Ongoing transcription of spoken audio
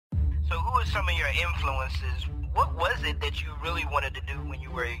So who are some of your influences? What was it that you really wanted to do when you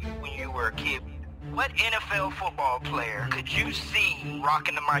were a kid? What NFL football player could you see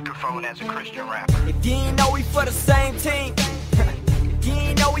rocking the microphone as a Christian rapper? If you ain't know we for the same team, if you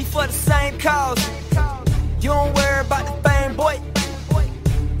ain't know we for the same cause, you don't worry about the fame, boy,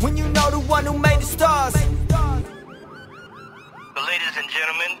 when you know the one who made the stars. But ladies and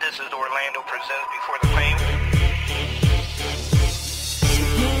gentlemen, this is Orlando Presentz Before the Fame.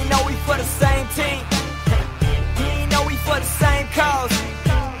 If you ain't know we for the same team, if you ain't know we for the same cause,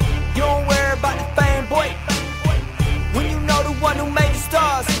 you don't worry about the fame, boy, when you know the one who made the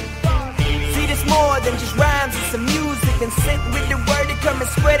stars. See, there's more than just rhymes and some music, and sit with the word and come and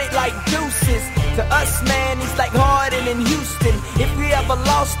spread it like deuces. To us, man, it's like Harden in Houston. If we ever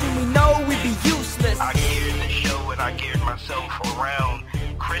lost him, we know we'd be useless. I geared the show and I geared myself around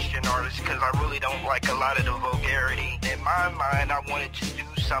Christian artists because I really don't like a lot of the vulgarity. In my mind, I wanted to do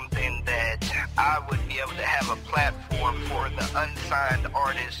something that I would be able to have a platform for the unsigned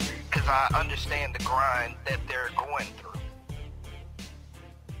artists because I understand the grind that they're going through.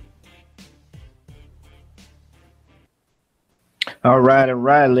 All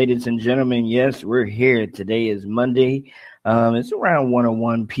right, ladies and gentlemen. Yes, we're here. Today is Monday. It's around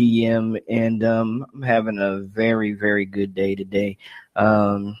 1:01 p.m. and I'm having a very, very good day today.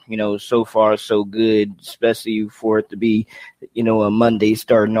 So far so good, especially for it to be, a Monday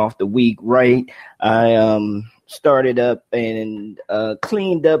starting off the week right. I started up and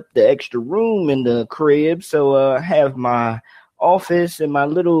cleaned up the extra room in the crib, so I have my office and my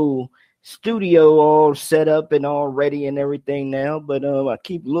little studio all set up and all ready and everything now, but I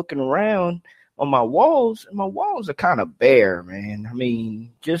keep looking around on my walls, and my walls are kind of bare, man. I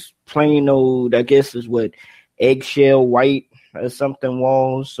mean, just plain old, I guess is what, eggshell white or something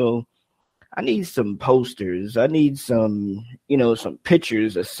walls. So I need some posters. I need some, some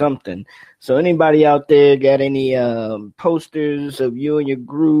pictures or something. So anybody out there got any posters of you and your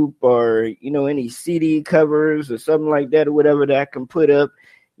group, or any CD covers or something like that, or whatever that I can put up,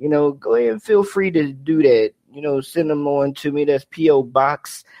 go ahead and feel free to do that. Send them on to me. That's P.O.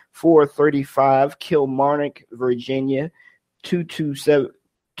 Box 435, Kilmarnock, Virginia,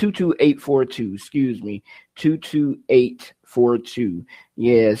 22842. Excuse me, 22842.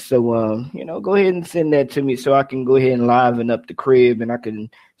 Yeah, so go ahead and send that to me so I can go ahead and liven up the crib and I can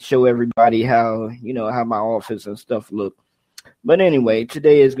show everybody how how my office and stuff look. But anyway,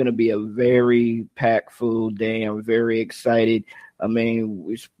 today is going to be a very packed full day. I'm very excited. I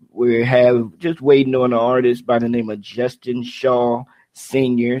mean, we have just waiting on an artist by the name of Justin Shaw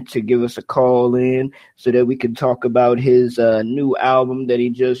Sr. to give us a call in so that we can talk about his new album that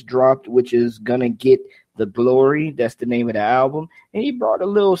he just dropped, which is Gonna Get the Glory. That's the name of the album. And he brought a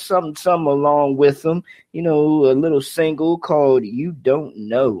little something along with him, a little single called You Don't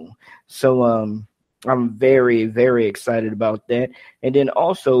Know. So I'm very, very excited about that. And then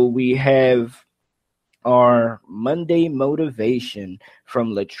also we have our Monday motivation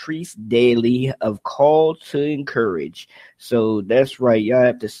from Latrice Daly of Call to Encourage. So that's right. Y'all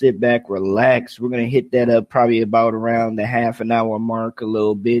have to sit back, relax. We're going to hit that up probably about around the half an hour mark a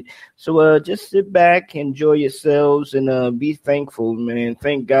little bit. So just sit back, enjoy yourselves, and be thankful, man.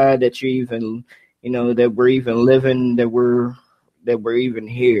 Thank God that you even, that we're even living, that we're even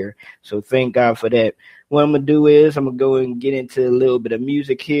here. So thank God for that. What I'm going to do is I'm going to go and get into a little bit of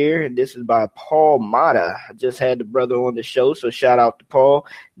music here. And this is by Paul Mata. I just had the brother on the show, so shout out to Paul.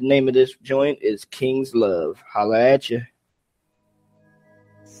 The name of this joint is King's Love. Holla at you.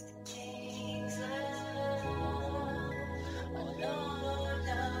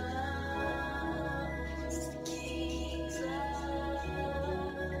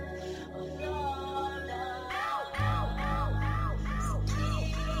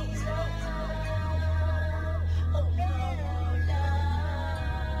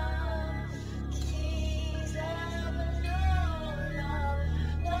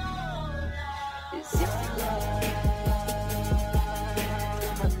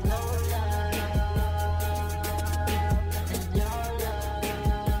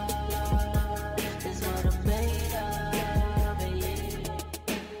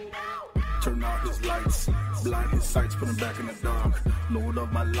 Turn out his lights, blind his sights, put him back in the dark. Lord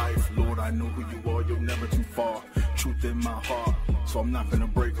of my life, Lord, I know who you are, you're never too far. Truth in my heart, so I'm not gonna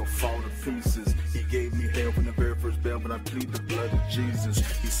break or fall to pieces. He gave me hell from the very first bell, but I plead the blood of Jesus.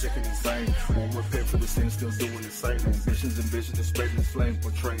 He's sick and insane, won't repent for the sin, still doing the same. Ambitions and visions, and spreading his flame,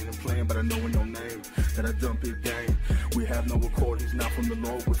 portraying and playing, but I know in your name that I dump his game. We have no accord, he's not from the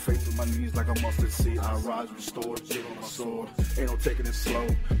Lord. With faith on my knees like a mustard seed, I rise restored, jit on my sword. Ain't no taking it slow,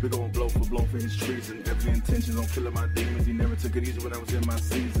 we gon' blow for his treason. Every intention on killing my demons, he never took it easy when I was in my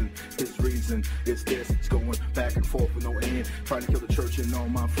season. His reason. It's this, it's going back and forth with no end. Trying to kill the church and all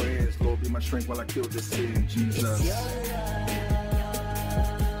my friends. Lord, be my strength while I kill this sin. Jesus.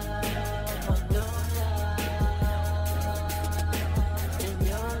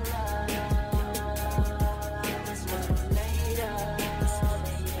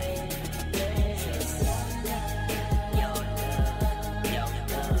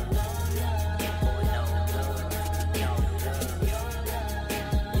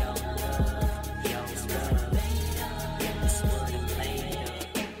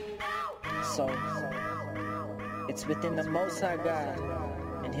 So it's within the Most High God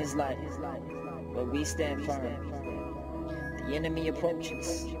and His light, but we stand firm. The enemy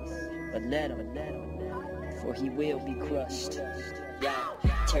approaches, but let him, for he will be crushed. Yeah,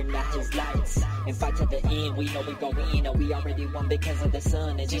 turn out his lights and fight to the end. We know we go in, and we already won because of the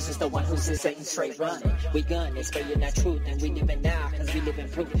Son. And Jesus the one who sends Satan straight running. We gun it, spreading that truth, and we live it now, cause we live in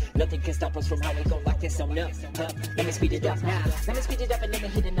proof. Nothing can stop us from how we go like this on up. Let me speed it up now. Let me speed it up and let me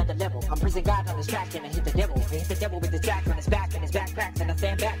hit another level. I'm praising God on this track and I hit the devil. I hit the devil with the jack on his back and his back cracks, and I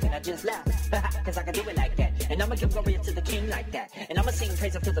stand back and I just laugh. Cause I can do it like that. And I'ma give glory to the King like that. And I'ma sing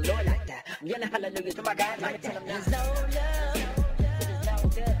praise up to the Lord like that. I'm yelling hallelujah to my God like that. There's no love.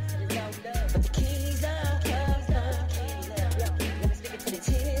 But the King's love, let me speak it to the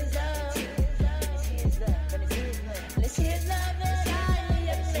tears love. And it's His love that I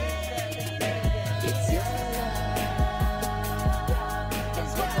have made. It's your love,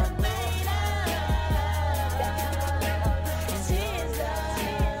 it's what I'm made of. It's His love,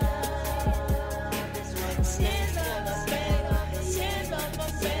 it's His love I'm made of. It's His love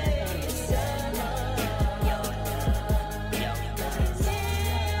I'm made of. It's your love, your love, your love. It's His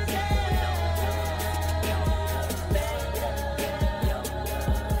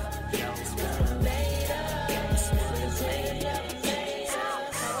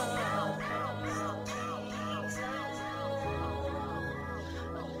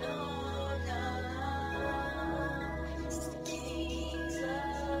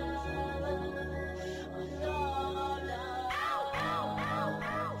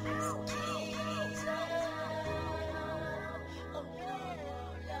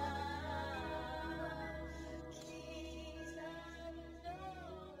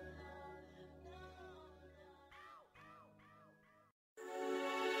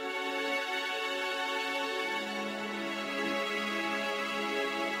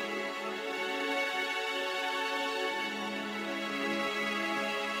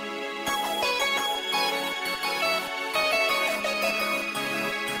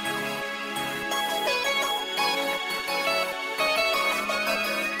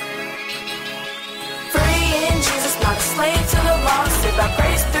Slave to the law, saved by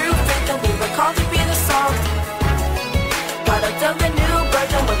grace through faith, and we were called to be the salt. Product of the new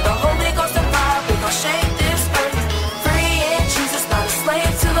birth, and with the Holy Ghost and fire, we gon' shake this earth. Free in Jesus, not a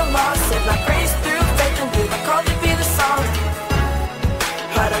slave to the law, saved by grace through faith, and we were called to be the salt.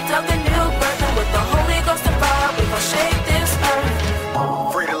 Product of the new birth, and with the Holy Ghost and fire, we gon' shake this earth.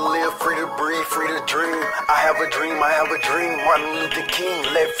 Free to live, free to breathe, free to dream. I have a dream, I have a dream. Martin Luther King,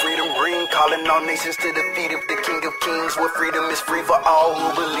 let freedom ring. Calling all nations to the feet of the King of Kings. Where freedom is free for all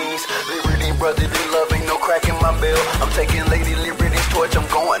who believes. Liberty, brotherly love, ain't no crack in my bell. I'm taking Lady Liberty's torch, I'm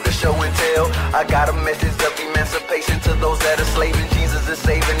going to show and tell. I got a message of emancipation to those that are slaving. Jesus is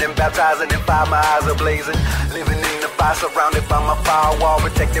saving and baptizing, and fire, my eyes are blazing. Living in the fire, surrounded by my firewall.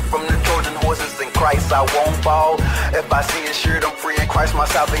 Protected from the Trojan horses, in Christ I won't fall. If I see assured I'm free in Christ, my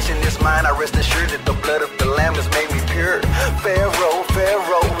salvation is mine. I rest assured that the blood of the Lamb has made me pure. Pharaoh,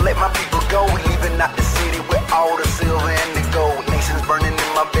 Pharaoh, let my people go. Leaving out the city with all the silver and the gold. Nations burning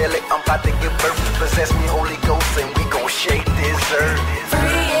in my belly, I'm about to give birth. Possess me, Holy Ghost, and we gon' shake this earth.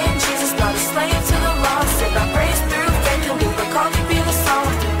 Free in Jesus, not a slave to the law, saved by grace through faith, and we were called to be the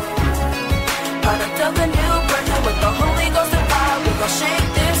salt. Product of the new birth, and with the Holy Ghost and fire, we gon' shake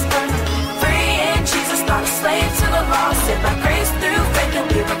this earth. Free in Jesus, not a slave to the law, saved by grace through faith, and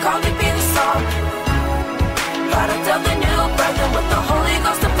we were called to be the salt. Product of the new birth, and with the Holy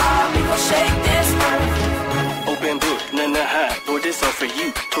Ghost and fire, we gon' shake this earth. Open book, none to hide. Lord, this all for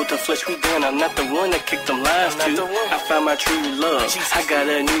you. Told the flesh we done, I'm not the one that kicked them lies to. I found my true love, I got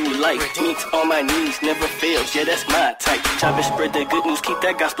a new life. Meets on my knees, never fails, yeah, that's my type. Job is spread the good news, keep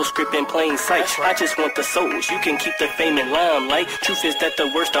that gospel script in plain sight. I just want the souls, you can keep the fame and limelight. Truth is that the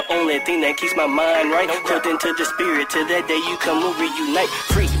worst, the only thing that keeps my mind right. Plugged into the spirit, till that day you come, we'll reunite.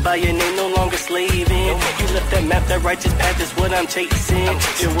 Free by your name, no longer slaving. You left that map, that righteous path is what I'm chasing.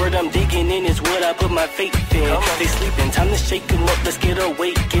 Your word I'm digging in is what I put my faith in. They sleeping, time to shake them up, let's get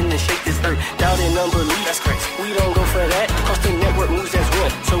awakened and shake this earth. Doubt and unbelief, that's crazy. We don't go for that, cause the network moves as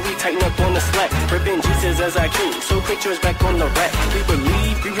one. So we tighten up on the slack. Ripping Jesus as our king, so put yours back on the rack. We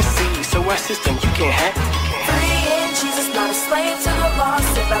believe, we receive, so our system you can't hack. Free in Jesus, not a slave to the law.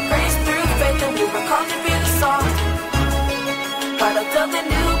 Saved by grace through faith, and we were called to be the salt. Product of the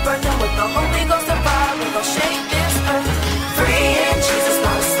new birth, and with the Holy Ghost and fire, we gon' shake this earth. Free in Jesus,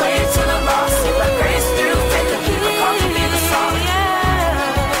 not a slave to the law. Saved by grace through faith, and we were called to be the salt.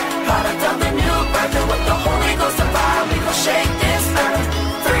 Product of the new birth, and with the Holy Ghost and fire, we gon' shake this earth.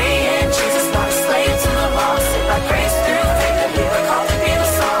 Free in Jesus, not a slave to the law. Saved by grace through faith, and we were called to be the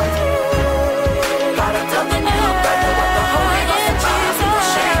salt. Product of the new birth, and with the Holy Ghost and fire, we gon'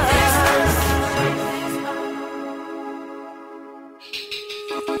 shake this earth.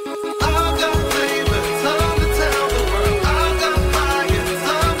 I've got flavor, time to tell the world. I've got fire,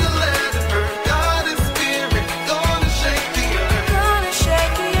 time to let it burn. God is spirit, gonna shake the earth. Gonna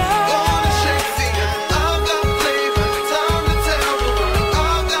shake the earth. Gonna shake the earth. I've got flavor, time to tell the world.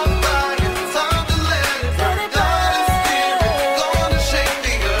 I've got fire, time to let it burn. God is spirit, gonna shake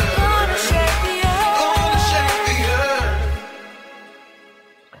the earth. Gonna shake the earth. Gonna shake the earth.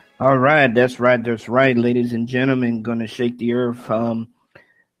 All right, that's right, ladies and gentlemen. Gonna shake the earth.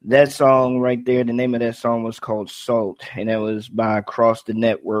 That song right there, the name of that song was called Salt, and that was by Across the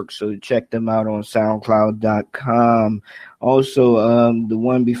Network. So check them out on SoundCloud.com. Also, the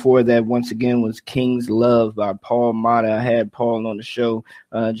one before that, once again, was King's Love by Paul Mata. I had Paul on the show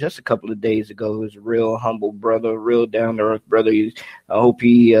just a couple of days ago. He was a real humble brother, real down-to-earth brother. I hope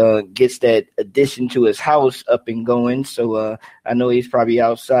he gets that addition to his house up and going. So I know he's probably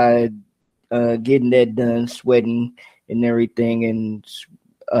outside getting that done, sweating and everything, and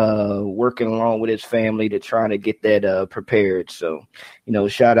working along with his family to try to get that prepared. So,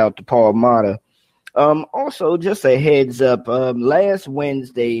 shout out to Paul Mata. Also, just a heads up, last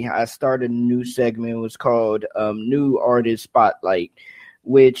Wednesday, I started a new segment. It was called New Artist Spotlight,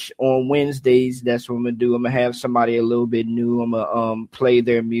 which on Wednesdays, that's what I'm going to do. I'm going to have somebody a little bit new. I'm going to play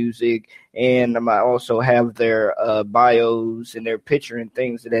their music, and I'm going to also have their bios and their picture and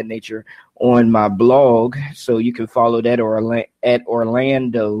things of that nature on my blog. So you can follow that at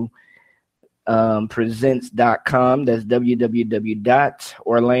Orlando Presentz.com. That's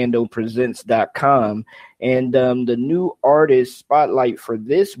www.orlandopresents.com. And the new artist spotlight for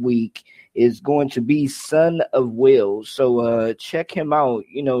this week is going to be Son of Will. So check him out.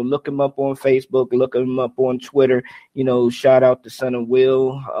 Look him up on Facebook, look him up on Twitter. Shout out to Son of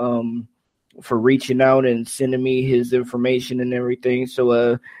Will for reaching out and sending me his information and everything.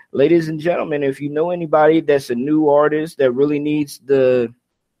 So ladies and gentlemen, if you know anybody that's a new artist that really needs the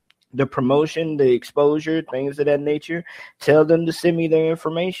promotion, the exposure, things of that nature, tell them to send me their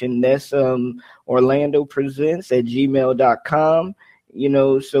information. That's Orlando Presents at gmail.com.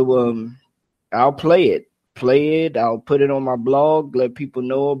 So I'll play it. I'll put it on my blog, let people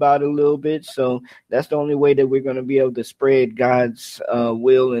know about it a little bit. So that's the only way that we're going to be able to spread God's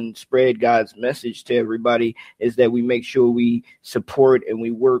will and spread God's message to everybody, is that we make sure we support and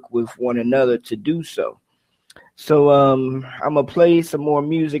we work with one another to do so. So I'm gonna play some more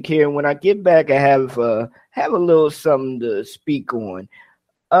music here. When I get back, I have a little something to speak on.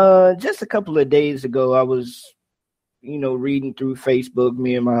 Just a couple of days ago, I was reading through Facebook.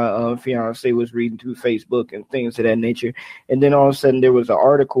 Me and my fiance was reading through Facebook and things of that nature. And then all of a sudden there was an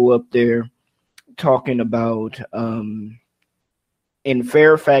article up there talking about in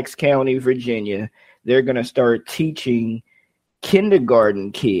Fairfax County, Virginia, they're going to start teaching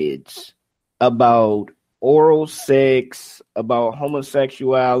kindergarten kids about oral sex, about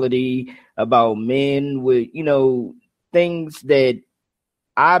homosexuality, about men with, things that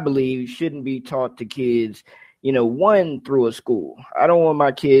I believe shouldn't be taught to kids, one, through a school. I don't want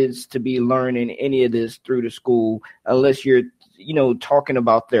my kids to be learning any of this through the school unless you're, talking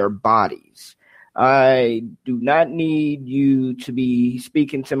about their bodies. I do not need you to be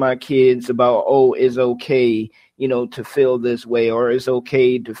speaking to my kids about, it's okay, to feel this way, or it's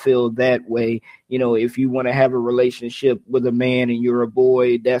okay to feel that way. If you want to have a relationship with a man and you're a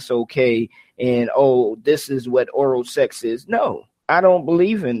boy, that's okay. And, this is what oral sex is. No. I do not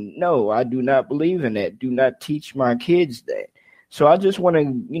believe in that. Do not teach my kids that. So I just want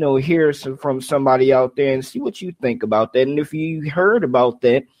to, hear from somebody out there and see what you think about that. And if you heard about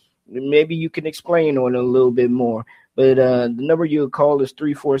that, maybe you can explain on it a little bit more. But the number you'll call is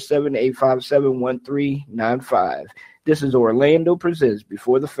 347-857-1395. This is Orlando Presents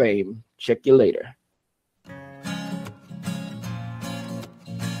Before the Fame. Check you later.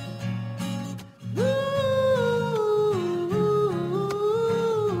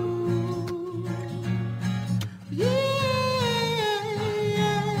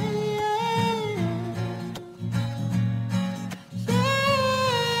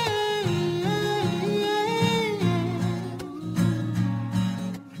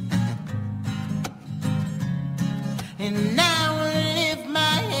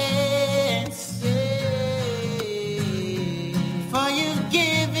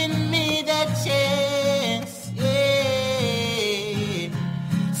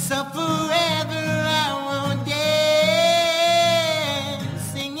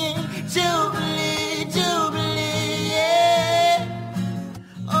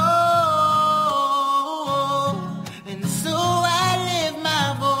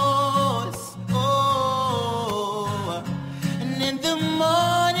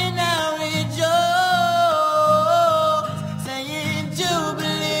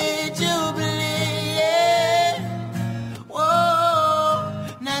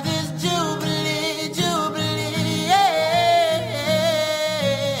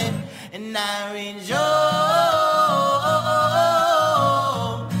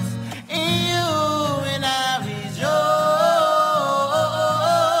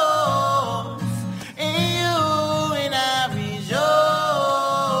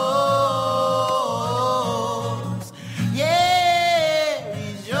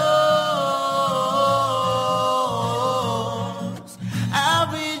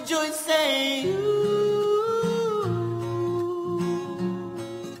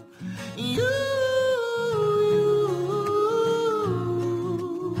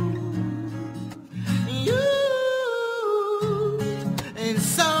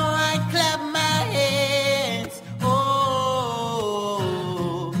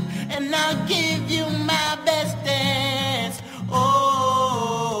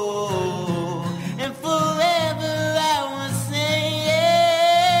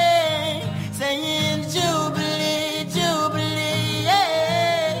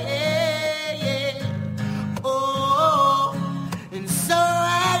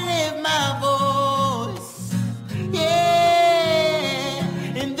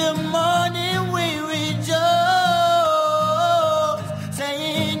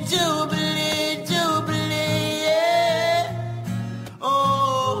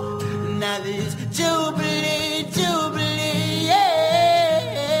 now this Jubilee, Jubilee, yeah.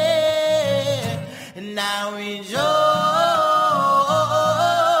 And now rejoice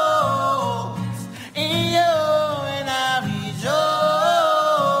in you, and I rejoice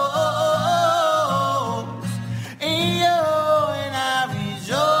in you, and I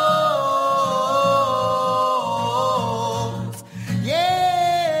rejoice,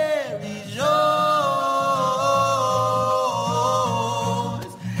 yeah, rejoice,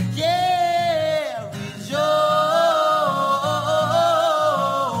 yeah, rejoice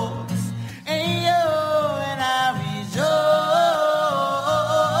in you, and I rejoice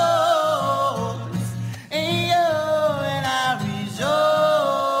in you, and I rejoice,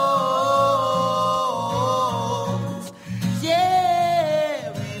 yeah,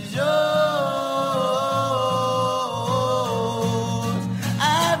 rejoice.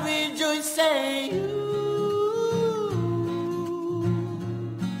 I rejoice in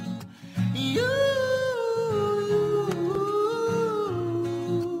you, you.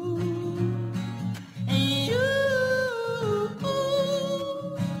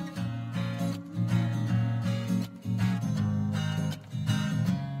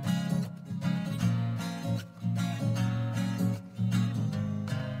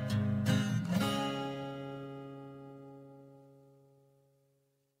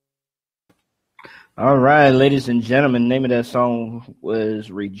 All right, ladies and gentlemen, name of that song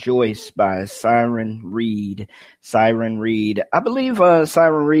was Rejoice by Siren Reed. Siren Reed. I believe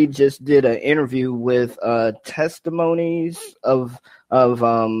Siren Reed just did an interview with testimonies of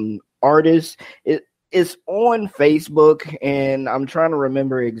artists. It's on Facebook, and I'm trying to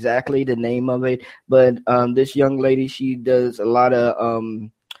remember exactly the name of it, but this young lady, she does a lot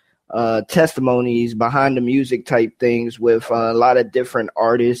of testimonies behind the music type things with a lot of different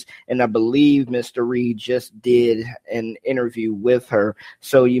artists, and I believe Mr. Reed just did an interview with her,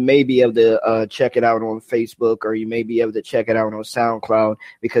 so you may be able to check it out on Facebook, or you may be able to check it out on SoundCloud,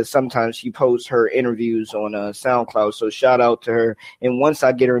 because sometimes she posts her interviews on SoundCloud. So shout out to her, and once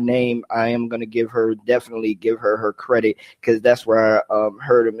I get her name, I am going to definitely give her credit, because that's where I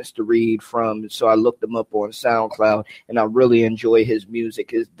heard of Mr. Reed from. So I looked him up on SoundCloud, and I really enjoy his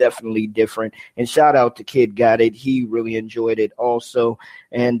music. It's definitely different. And shout out to Kid Got It. He really enjoyed it also.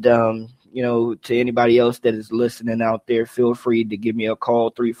 And to anybody else that is listening out there, feel free to give me a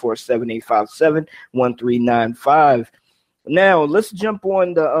call, 347-857-1395. Now let's jump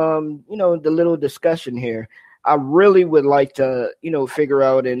on the little discussion here. I really would like to, figure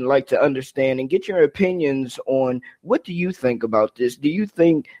out and like to understand and get your opinions on, what do you think about this? Do you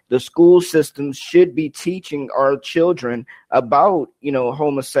think the school systems should be teaching our children about,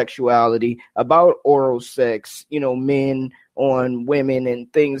 homosexuality, about oral sex, men on women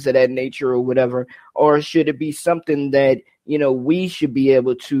and things of that nature or whatever? Or should it be something that, we should be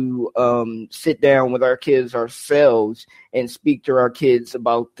able to sit down with our kids ourselves and speak to our kids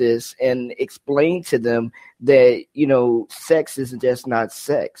about this and explain to them that, sex is just not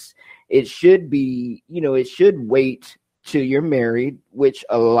sex. It should be, it should wait till you're married, which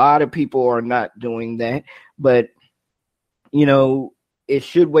a lot of people are not doing that. But, it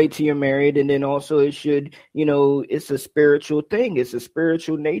should wait till you're married. And then also it should, it's a spiritual thing. It's a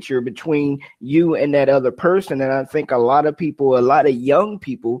spiritual nature between you and that other person. And I think a lot of young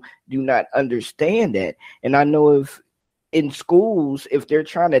people do not understand that. And I know if in schools, if they're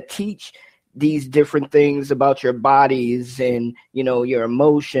trying to teach these different things about your bodies and, your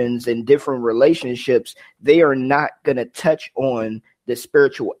emotions and different relationships, they are not going to touch on the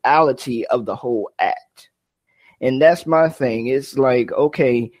spirituality of the whole act. And that's my thing. It's like,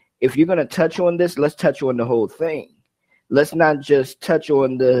 okay, if you're going to touch on this, let's touch on the whole thing. Let's not just touch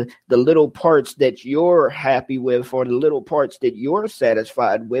on the little parts that you're happy with or the little parts that you're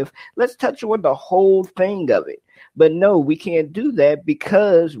satisfied with. Let's touch on the whole thing of it. But no, we can't do that.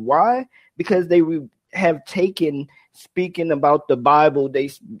 Because why? Because they have taken speaking about the Bible, they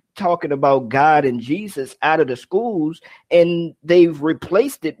talking about God and Jesus out of the schools, and they've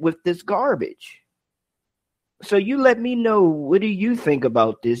replaced it with this garbage. So you let me know, what do you think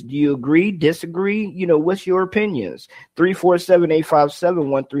about this? Do you agree, disagree? What's your opinions?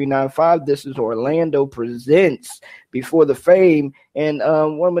 347-857-1395. This is Orlando Presents Before the Fame. And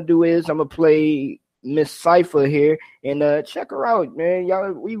what I'm going to do is I'm going to play Miss Cypher here, and check her out, man.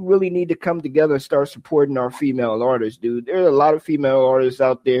 Y'all, we really need to come together and start supporting our female artists, dude. There are a lot of female artists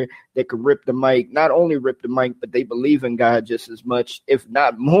out there that can rip the mic, not only rip the mic, but they believe in God just as much, if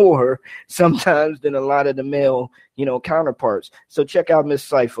not more, sometimes than a lot of the male, counterparts. So check out Miss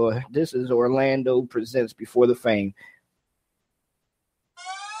Cypher. This is Orlando Presents Before the Fame.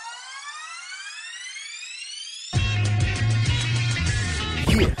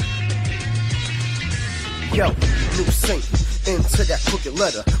 Yeah. Yo, new saint, into that crooked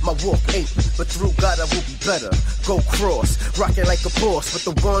letter. My walk ain't, but through God I will be better. Go cross, rocking like a boss, but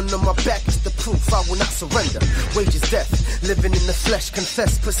the one on my back is the proof I will not surrender. Wages death, living in the flesh,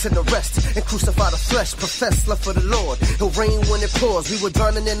 confess, put sin to rest, and crucify the flesh, profess love for the Lord. He'll rain when it pours. We were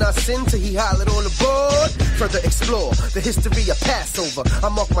drowning in our sin till he hollered all aboard. Further explore the history of Passover. I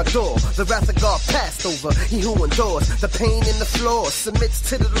mark my door, the wrath of God passed over. He who endures the pain in the floor submits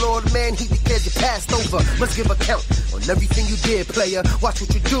to the Lord, man, he declares you passed over. Must give account on everything you did, player. Watch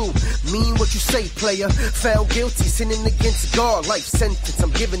what you do, mean what you say, player. Found guilty, sinning against God, life sentence. I'm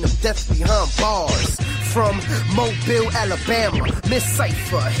giving them death behind bars. From Mobile, Alabama, Miss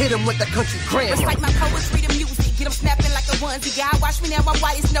Cypher, hit him with the country grammar. Recite my poetry, the music, get him snapping like a onesie. God watch me now, my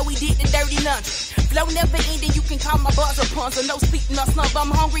whitest know he did the dirty laundry. Flow never ending, you can call my bars a Rapunzel. No speaking or slump,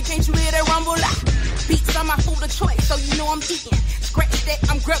 I'm hungry, can't you hear that rumble? Beats on my food of choice, so you know I'm eating. Scratch that,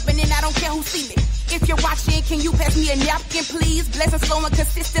 I'm grubbing and I don't care who see me. If you're watching, can you pass me a napkin, please? Blessings flowing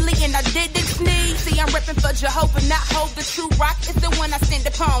consistently and I didn't sneeze. See, I'm repping for Jehovah, not hold the true rock. It's the one I stand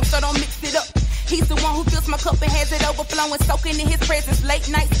upon, so don't mix it up. He's the one who fills my cup and has it overflowing, soaking in his presence. Late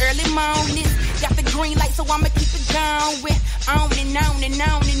nights, early mornings. Got the green light, so I'ma keep it going. On and on and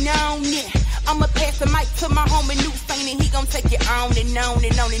on and on, yeah. I'ma pass the mic to my homie New Saint, and he gon' take it on and on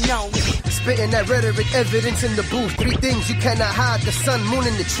and on and on, yeah. Spitting that rhetoric, evidence in the booth. Three things you cannot hide, the sun, moon,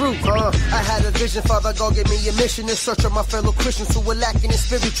 and the truth. I had a vision, Father God gave me a mission in search of my fellow Christians who were lacking in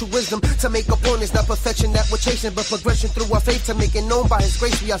spiritual wisdom. To make opponents, not perfection that we're chasing, but progression through our faith. To make it known by his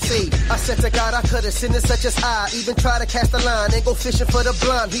grace we are saved. I said to God, I could have sinned such as I. Even try to cast a line and go fishing for the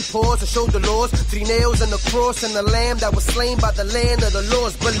blind. He paused and showed the laws. 3 nails and a cross and a lamb that was slain by the land of the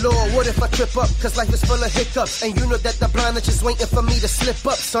Lords. But Lord, what if I trip up? Cause life is full of hiccups. And you know that the blind are just waiting for me to slip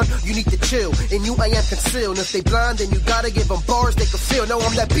up, son. You need to chill. In you I am concealed. And if they blind, then you gotta give them bars they can feel. No,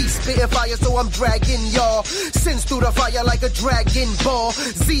 I'm that beast spitting fire, so I'm dragging y'all. Sins through the fire like a dragon ball.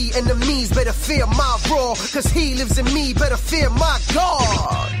 Z enemies better fear my roar. Cause he lives in me, better fear my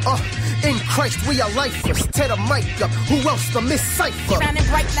God. In Christ we are lifeless. Tear the mic up. Who else to miss Cypher? Shining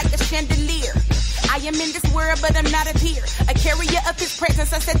bright like a chandelier. I am in this world, but I'm not up here. A carrier of his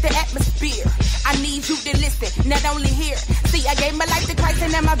presence, I set the atmosphere. I need you to listen, not only hear. See, I gave my life to Christ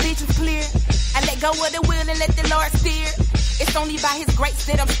and now my vision's clear. I let go of the wheel and let the Lord steer. It's only by his grace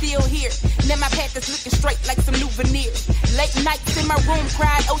that I'm still here. Now my path is looking straight like some new veneers. Late nights in my room,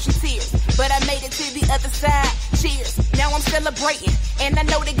 cried ocean tears. But I made it to the other side. Cheers. Now I'm celebrating. And I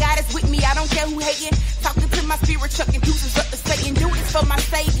know that God is with me. I don't care who hating. Talking to my spirit, chucking deuces up to Satan. Do this for my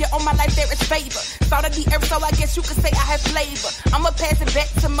savior. On my life there is favor. Salt of the earth, so I guess you could say I have flavor. I'ma pass it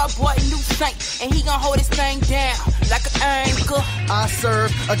back to my boy New Saint. And he gon' hold this thing down like an anchor. I serve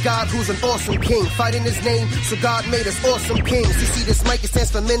a God who's an awesome king. Fighting his name, so God made us awesome kings. You see this mic, it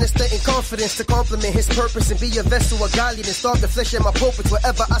stands for minister in confidence. To compliment his purpose and be a vessel of godliness. Starve the flesh in my pulpits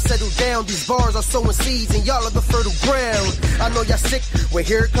wherever I settle down. These bars are sowing seeds and y'all are the fertile ground. I know y'all sick, well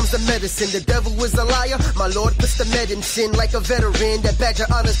here comes the medicine. The devil is a liar, my Lord puts the med in sin. Like a veteran, that badge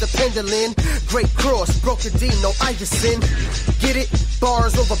of honor's the pendulum. Great cross, broke the D, no Iverson. Get it?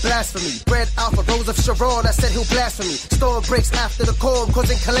 Bars over blasphemy. Bread Alpha, Rose of Sharon, I said he'll blasphemy. Storm breaks after the calm,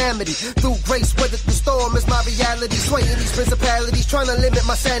 causing calamity. Through grace, weather the storm is my reality. Swaying these principalities, trying to limit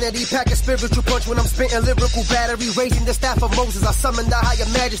my sanity. Pack a spiritual punch when I'm spitting lyrical battery. Raising the staff of Moses, I summon the higher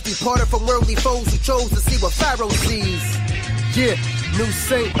majesty. Parted from worldly foes who chose to see what Pharaoh sees. Yeah, New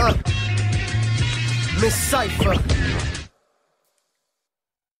Saint, Miss Cypher.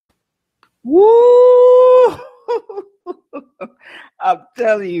 Woo! I'm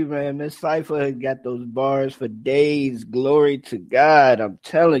telling you, man, Miss Cypher has got those bars for days. Glory to God. I'm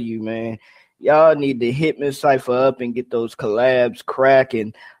telling you, man. Y'all need to hit Miss Cypher up and get those collabs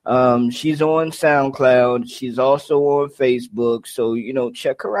cracking. She's on SoundCloud. She's also on Facebook. So,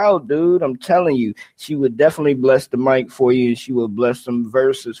 check her out, dude. I'm telling you, she would definitely bless the mic for you. And she will bless some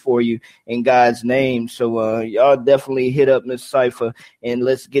verses for you in God's name. So, y'all definitely hit up Miss Cypher and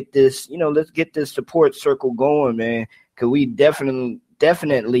let's get this support circle going, man. Cause we definitely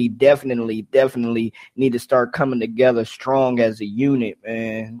need to start coming together strong as a unit,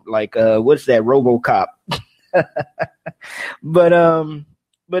 man. Like, what's that, RoboCop?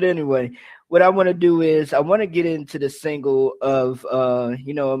 But anyway, what I want to do is I want to get into the single of,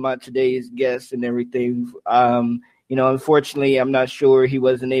 my today's guest and everything. Unfortunately, I'm not sure he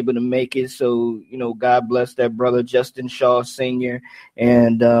wasn't able to make it. So, God bless that brother, Justin Shaw Sr.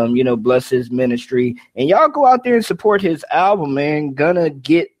 And, bless his ministry. And y'all go out there and support his album, man. Gonna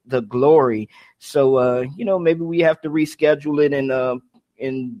Get the Glory. So, maybe we have to reschedule it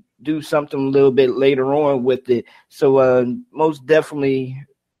and do something a little bit later on with it. So, most definitely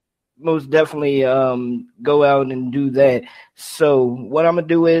most definitely go out and do that. So what I'm gonna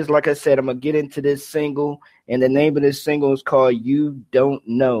do is, like I said, I'm gonna get into this single, and the name of this single is called "You Don't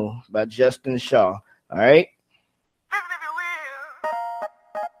Know" by Justin Shaw. All right.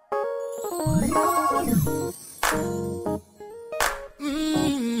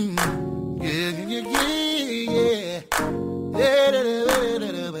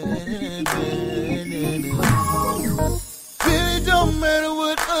 Really don't matter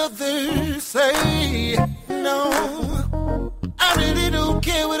what others say. No, I really don't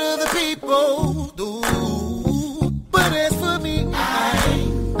care what other people do. But as for me,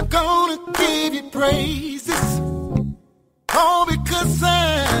 I'm gonna give you praises. All because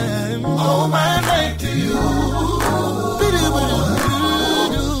I'm all my life to you.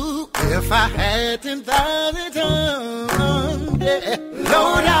 If I had 10,000 tongues, yeah,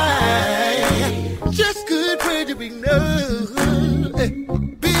 Lord, I just could pray to be known.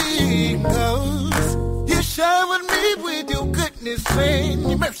 Because you showered me with your goodness and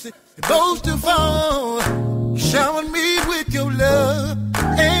your mercy. And most of all, you showered me with your love.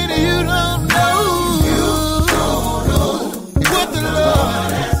 And you don't know what the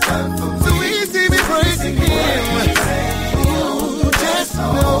Lord has done for me. So we see me praising Him. You just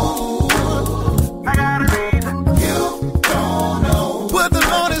know. I got a reason. You don't know what the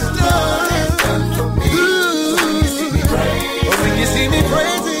Lord has done for me. Ooh. So when you see me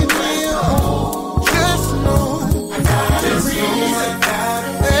praising Him, just know I got a reason.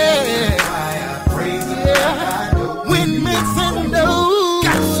 Why I praise Him. When men say no,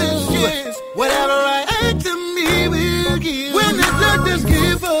 God says yes. Whatever I ask Him, He will give. When the doctors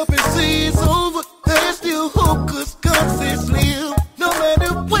give up and say it's over, there's still hope, 'cause God says live. No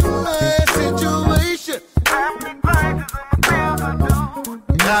matter what my situation,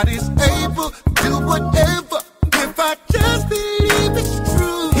 God is able to do whatever. If I just believe it's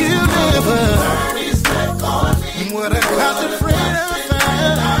true, He'll never turn His back on me. What I concentrate on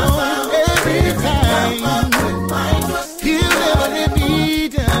every time, He'll never let me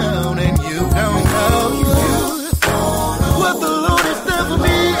down. And you don't know what the Lord has done for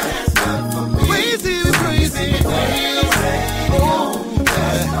me. Praise Him, praise Him.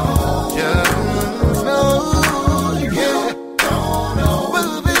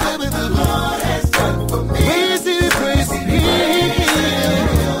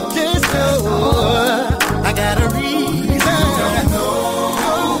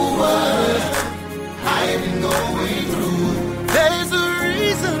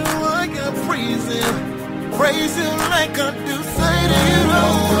 Praise Him like I do, say to you,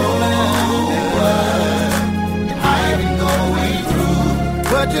 I've been going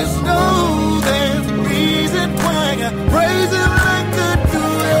through. But just know there's a reason why I praise Him like I do.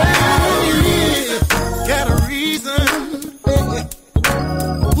 Yeah. Got a reason.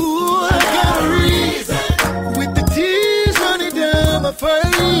 Ooh, I got a reason. With the tears running down my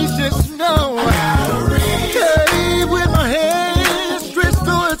face, just know I got a reason. Hey, with my hands stretched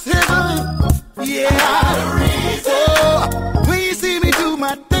towards heaven. Yeah, oh, when you see me do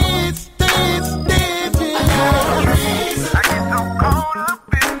my dance, dancing. I get so caught up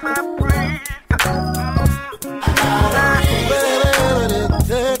in my praise. I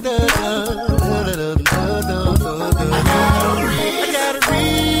got a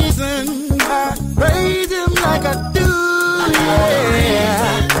reason. I praise Him like I do.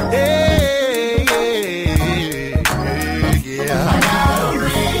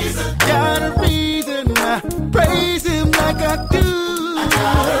 Praise Him like I do.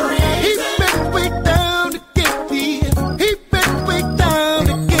 He bent way down to get me. He bent way down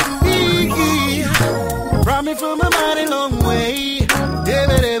to get me. Brought me from a mighty long way.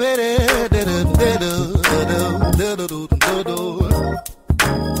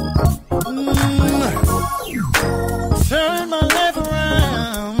 Turn my life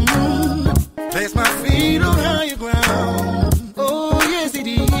around. Place my feet on higher ground. Oh yes, He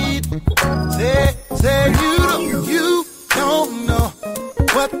did. Say you don't know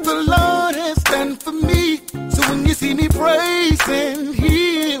what the Lord has done for me. So when you see me praising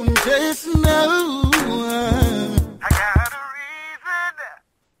Him, just know I got a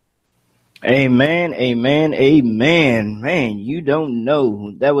reason. Amen, amen, amen. Man, you don't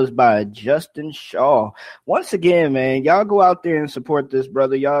know. That was by Justin Shaw. Once again, man, y'all go out there and support this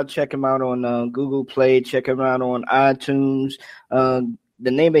brother. Y'all check him out on Google Play. Check him out on iTunes. The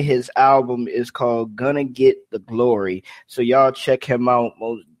name of his album is called Gonna Get the Glory. So y'all check him out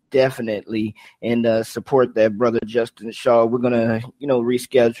most definitely and support that brother Justin Shaw. We're going to,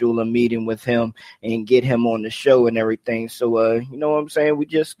 reschedule a meeting with him and get him on the show and everything. So, you know what I'm saying? We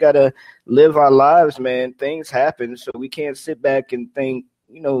just got to live our lives, man. Things happen. So we can't sit back and think,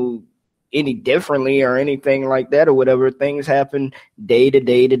 any differently or anything like that or whatever. Things happen day to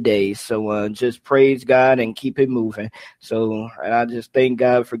day to day. So just praise God and keep it moving. So and I just thank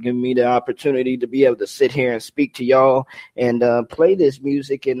God for giving me the opportunity to be able to sit here and speak to y'all and play this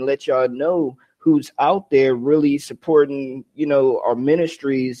music and let y'all know who's out there really supporting, our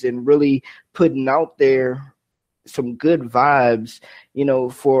ministries and really putting out there some good vibes,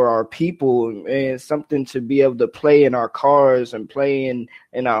 for our people, and something to be able to play in our cars and play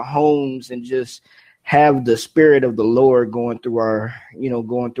in our homes and just have the spirit of the Lord going through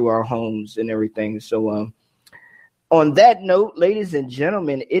our homes and everything. So on that note, ladies and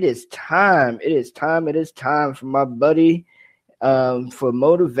gentlemen, it is time for my buddy for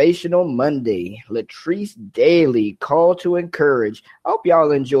Motivational Monday, Latrice Daly, Call to Encourage. I hope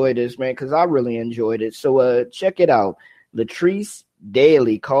y'all enjoyed this, man, because I really enjoyed it. So check it out. Latrice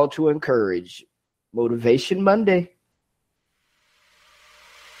Daly, Call to Encourage, Motivation Monday.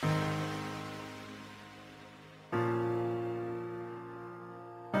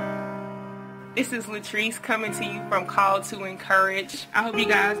 This is Latrice coming to you from Call to Encourage. I hope you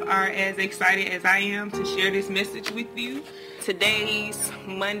guys are as excited as I am to share this message with you. Today's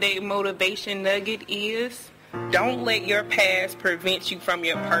Monday motivation nugget is, don't let your past prevent you from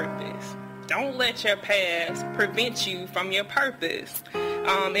your purpose. Don't let your past prevent you from your purpose.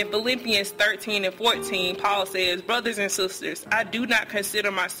 In Philippians 13 and 14, Paul says, brothers and sisters, I do not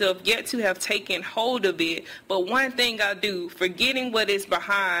consider myself yet to have taken hold of it, but one thing I do, forgetting what is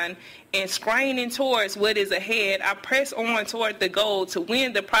behind and straining towards what is ahead, I press on toward the goal to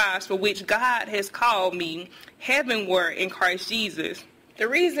win the prize for which God has called me heavenward in Christ Jesus. The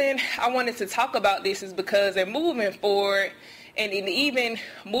reason I wanted to talk about this is because in moving forward, and in even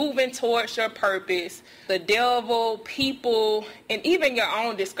moving towards your purpose, the devil, people, and even your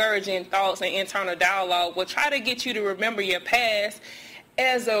own discouraging thoughts and internal dialogue will try to get you to remember your past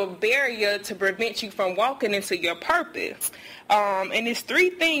as a barrier to prevent you from walking into your purpose. And it's three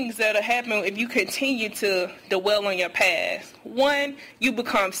things that'll happen if you continue to dwell on your past. One, you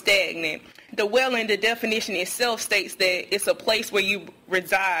become stagnant. Dwelling, the definition itself states that it's a place where you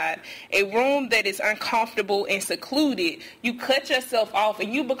reside, a room that is uncomfortable and secluded. You cut yourself off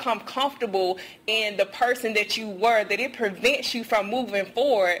and you become comfortable in the person that you were, that it prevents you from moving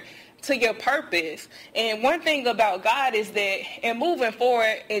forward to your purpose. And one thing about God is that in moving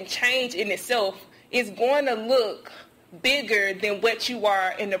forward and change in itself is going to look bigger than what you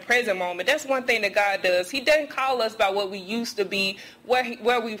are in the present moment. That's one thing that God does. He doesn't call us by what we used to be,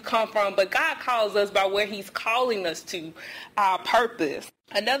 where we've come from, but God calls us by where he's calling us to, our purpose.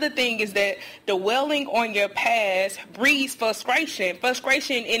 Another thing is that dwelling on your past breeds frustration.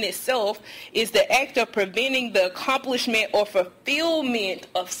 Frustration in itself is the act of preventing the accomplishment or fulfillment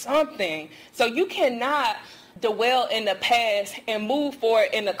of something. So you cannot dwell in the past and move forward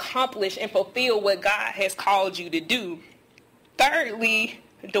and accomplish and fulfill what God has called you to do. Thirdly,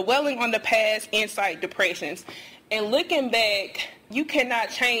 dwelling on the past incite depressions. And looking back, you cannot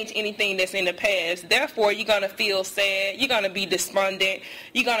change anything that's in the past. Therefore, you're going to feel sad. You're going to be despondent.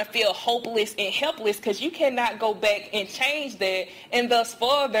 You're going to feel hopeless and helpless because you cannot go back and change that. And thus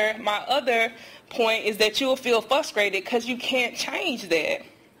further, my other point is that you'll feel frustrated because you can't change that.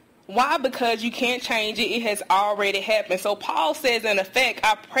 Why? Because you can't change it. It has already happened. So Paul says, in effect,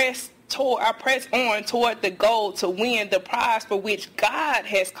 I press on toward the goal to win the prize for which God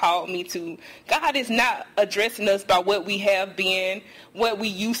has called me to. God is not addressing us by what we have been, what we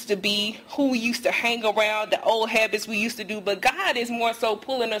used to be, who we used to hang around, the old habits we used to do, but God is more so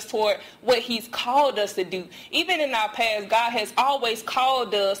pulling us toward what he's called us to do. Even in our past, God has always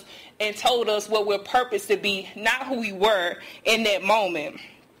called us and told us what we're purposed to be, not who we were in that moment.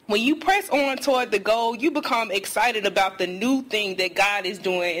 When you press on toward the goal, you become excited about the new thing that God is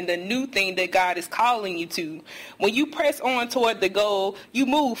doing and the new thing that God is calling you to. When you press on toward the goal, you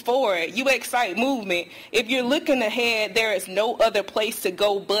move forward. You excite movement. If you're looking ahead, there is no other place to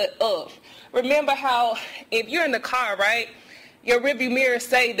go but up. Remember how if you're in the car, right, your rearview mirrors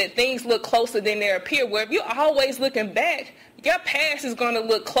say that things look closer than they appear. Well, if you're always looking back, your past is going to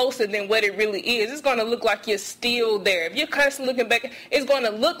look closer than what it really is. It's going to look like you're still there. If you're constantly looking back, it's going to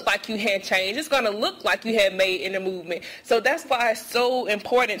look like you had changed. It's going to look like you had made in the movement. So that's why it's so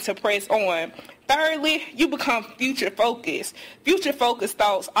important to press on. Thirdly, you become future focused. Future focused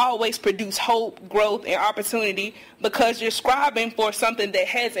thoughts always produce hope, growth, and opportunity because you're striving for something that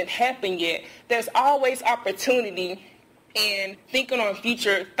hasn't happened yet. There's always opportunity in thinking on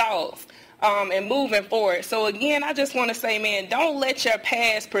future thoughts. and moving forward. So again, I just want to say, man, don't let your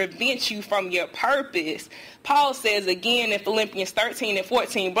past prevent you from your purpose. Paul says again in Philippians 13 and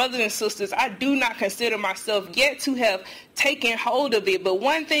 14, brothers and sisters, I do not consider myself yet to have taken hold of it, but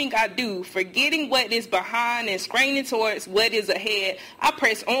one thing I do, forgetting what is behind and straining towards what is ahead, I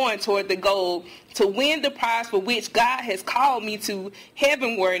press on toward the goal to win the prize for which God has called me to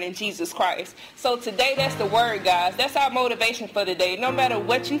heavenward in Jesus Christ. So today, that's the word, guys. That's our motivation for today. No matter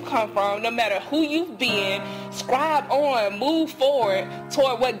what you've come from, no matter who you've been, scribe on, move forward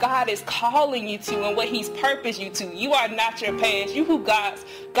toward what God is calling you to and what he's purposed you to. You are not your past. You who God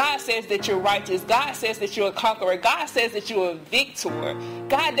says that you're righteous. God says that you're a conqueror. God says that you're a victor.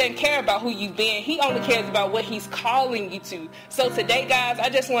 God doesn't care about who you've been. He only cares about what he's calling you to. So today, guys, I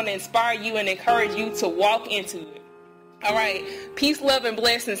just want to inspire you and encourage you to walk into it. All right. Peace, love, and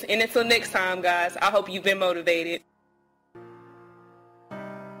blessings. And until next time, guys, I hope you've been motivated.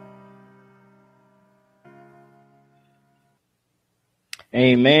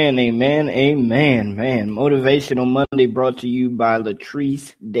 Amen, amen, amen, man. Motivational Monday brought to you by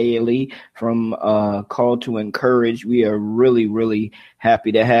Latrice Daly from Call to Encourage. We are really, really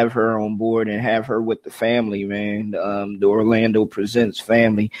happy to have her on board and have her with the family, man, the Orlando Presentz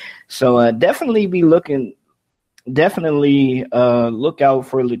family. So definitely look out for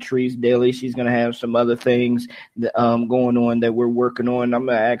Latrice Daly. She's going to have some other things going on that we're working on. I'm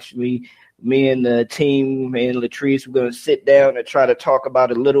going to actually... Me and the team and Latrice, we're going to sit down and try to talk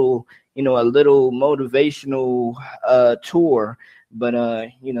about a little motivational tour. But,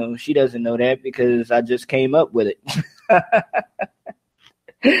 she doesn't know that because I just came up with it.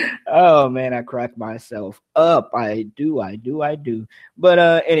 Oh, man, I crack myself up. I do.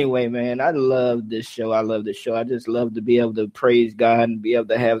 But anyway, man, I love this show. I just love to be able to praise God and be able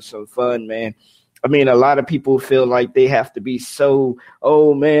to have some fun, man. I mean, a lot of people feel like they have to be so,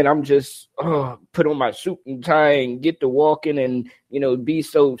 oh, man, I'm just put on my suit and tie and get to walking and, be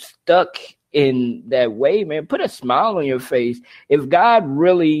so stuck in that way, man. Put a smile on your face. If God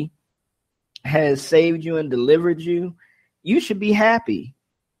really has saved you and delivered you, you should be happy.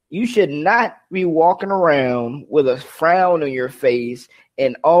 You should not be walking around with a frown on your face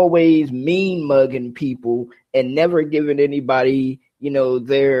and always mean mugging people and never giving anybody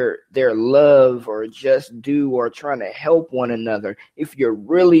their love or just due or trying to help one another. If you're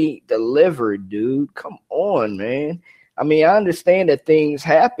really delivered, dude, come on, man. I mean, I understand that things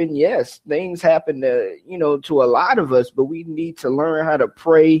happen. Yes, things happen to a lot of us, but we need to learn how to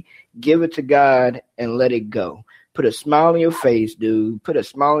pray, give it to God, and let it go. Put a smile on your face, dude. Put a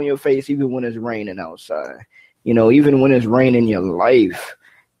smile on your face even when it's raining outside. Even when it's raining your life.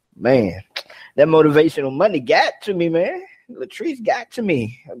 Man, that motivational Monday got to me, man. Latrice got to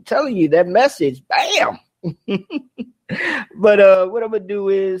me. I'm telling you, that message, bam. But what I'm going to do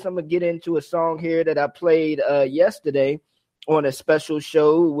is I'm going to get into a song here that I played yesterday on a special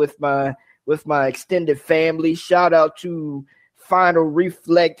show with my extended family. Shout out to Final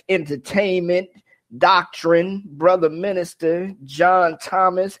Reflect Entertainment, Doctrine, Brother Minister, John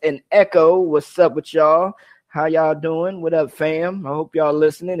Thomas, and Echo. What's up with y'all? How y'all doing? What up, fam? I hope y'all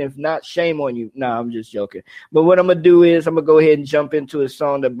listening. If not, shame on you. Nah, I'm just joking. But what I'm going to do is I'm going to go ahead and jump into a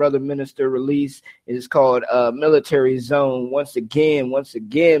song that Brother Minister released. It's called Military Zone. Once again,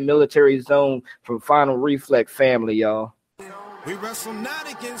 Military Zone from Final Reflect family, y'all. We wrestle not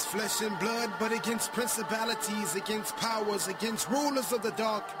against flesh and blood, but against principalities, against powers, against rulers of the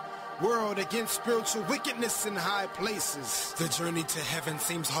dark world, against spiritual wickedness in high places. The journey to heaven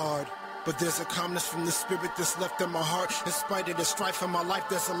seems hard, but there's a calmness from the spirit that's left in my heart. In spite of the strife in my life,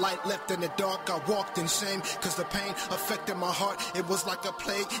 there's a light left in the dark. I walked in shame, cause the pain affected my heart. It was like a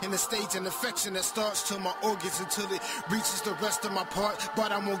plague in a stage, an infection that starts to my organs until it reaches the rest of my part.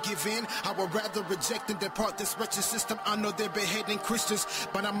 But I won't give in, I would rather reject and depart this wretched system. I know they're beheading Christians,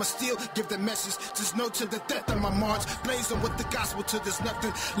 but I'ma still give the message. Just know to the death of my march, blazing with the gospel till there's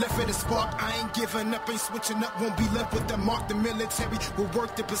nothing left for the spark. I ain't giving up, ain't switching up, won't be left with the mark. The military will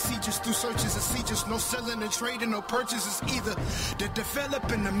work the procedures through searches and sieges, no selling and trading, no purchases either. They're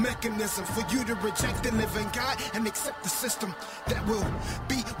developing a mechanism for you to reject the living God and accept the system that will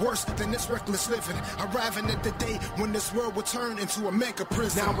be worse than this reckless living. Arriving at the day when this world will turn into a mega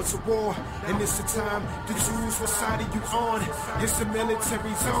prison. Now it's a war, and it's a time to choose what side are you on. It's a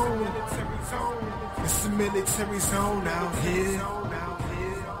military zone. It's a military zone out here.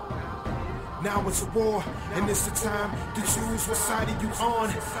 Now it's a war, and it's the time to choose what side are you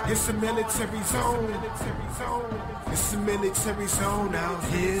on. It's a military zone. It's a military zone out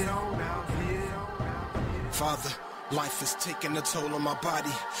here. Father, life is taking a toll on my body.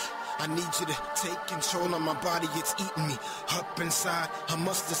 I need you to take control of my body, it's eating me up inside. I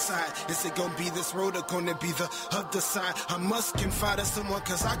must decide, is it gonna be this road or gonna be the other side? I must confide in someone,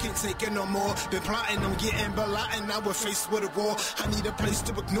 cause I can't take it no more. Been plotting, I'm getting belotting, now we're faced with a war. I need a place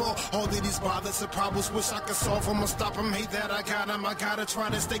to ignore all of these bothers and problems. Wish I could solve them or stop them, hate that I got them. I gotta try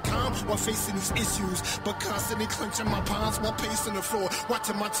to stay calm while facing these issues, but constantly clenching my palms while pacing the floor.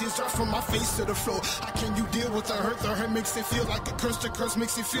 Watching my tears drop from my face to the floor. How can you deal with the hurt? The hurt makes it feel like a curse. The curse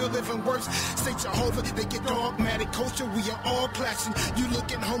makes it feel living worse. Say Jehovah, they get dogmatic. Culture, we are all clashing. You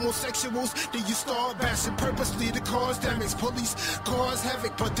look at homosexuals, then you start bashing purposely to cause damage. Police cause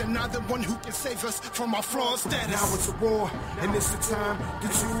havoc, but they're not the one who can save us from our flawed status. Now it's a war, and it's the time to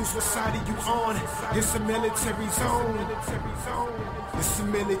choose what side are you on. It's a military zone. It's a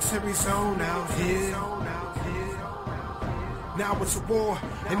military zone out here. Now it's a war,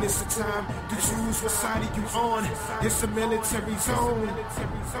 and it's the time to choose what side are you on. It's a military zone.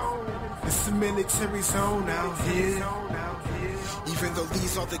 It's a military zone out here. Even though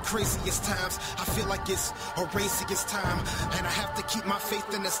these are the craziest times, I feel like it's a race against time. And I have to keep my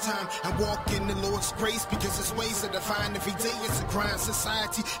faith in this time and walk in the Lord's grace, because His ways are divine. Every day it's a grind.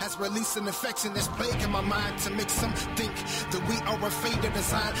 Society has released an infection that's plaguing my mind to make some think that we are a faded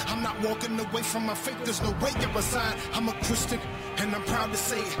design. I'm not walking away from my faith, there's no way to resign. I'm a Christian and I'm proud to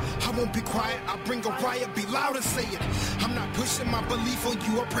say it. I won't be quiet, I'll bring a riot, be loud and say it. I'm not pushing my belief on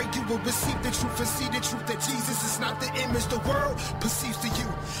you, I pray you will receive the truth and see the truth that Jesus is not the image the world perceives to you.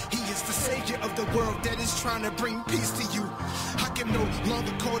 He is the savior of the world that is trying to bring peace to you. I can no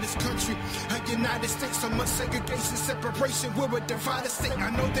longer call this country a United States. So much segregation, separation, we're a divided state.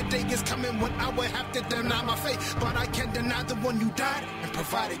 I know the day is coming when I will have to deny my faith, but I can't deny the one who died and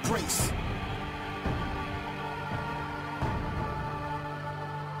provided grace.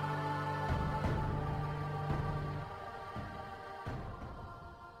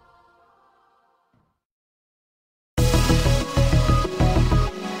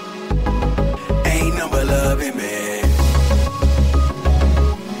 Ain't no more love in me.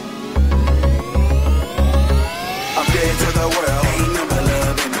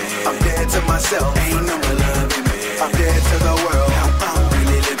 I'm dead to the world. Now I'm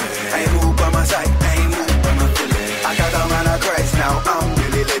really living. I ain't moved by my sight. I ain't moved by my feelings. I got the mind of Christ. Now I'm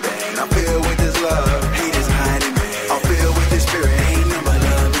really living. I'm filled with His love. Hate is hiding me. I'm filled with His Spirit. Ain't no more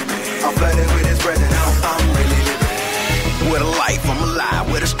love in me. I'm flooded with His presence. Now I'm really living. With a life, I'm alive.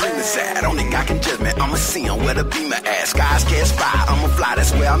 Where the stream is at. Only God can judge me. I'ma see Him where the beamer at. Skies catch fire. I'ma fly.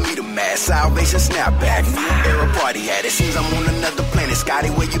 That's where I meet Him at. Salvation snap back. Air a party at. It seems I'm on another planet. Scotty,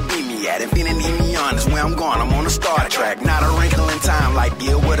 where you be me at? If any need me honest, where I'm going, I'm on a Star Trek. Not a wrinkle in time, like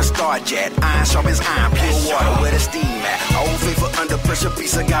deal with a Star Jet. Iron sharp as iron, pure water where the steam at. Old faithful under pressure,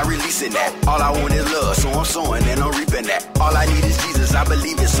 piece of God releasing that. All I want is love, so I'm sowing and I'm reaping that. All I need is Jesus, I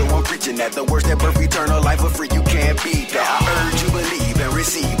believe it, so I'm preaching that. The words that birth eternal life for free, you can't beat that. I urge you believe and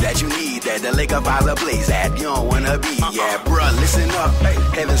receive that you need that. The lake of fire blaze at, you don't wanna be, yeah. Bruh, listen up,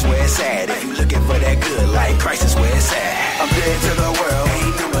 heaven's where it's at. If you looking for that good life, Christ is where it's at. I'm dead to the world,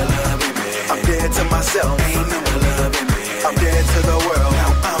 ain't no more love in me. I'm dead to myself, ain't no more love in me. I'm dead to the world,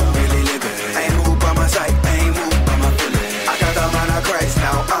 now I'm really living. I ain't moved by my sight, I ain't moved by my feelings. I got the mind of Christ,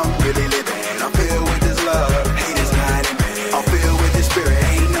 now I'm really living. I'm filled with His love, hate is not in me. I'm filled with His Spirit,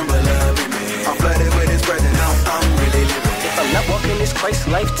 ain't no more love in me. I'm flooded with His presence, now I'm really living. If I'm not walking this Christ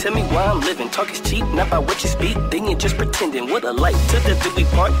life, tell me why I'm living. Talk is cheap, not by what you speak, then you're just pretending. What a life, to the do we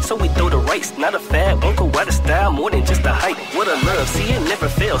part, so we throw the race. Not a fad, won't go out of style, more than just a hype. What a love, see it never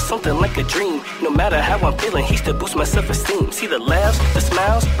fails, something like a dream. No matter how I'm feeling, He still boosts my self-esteem. See the laughs, the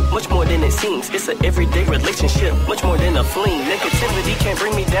smiles, much more than it seems. It's an everyday relationship, much more than a fling. Negativity can't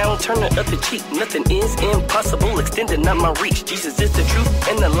bring me down, turn the other cheek. Nothing is impossible, extending out my reach. Jesus is the truth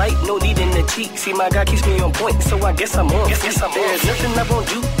and the light, no need in the cheek. See my God keeps me on point, so I guess I'm on. There's nothing I won't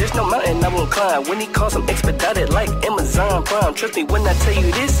do, there's no mountain I won't climb. When He calls them expedited like Amazon Prime. Trust me when I tell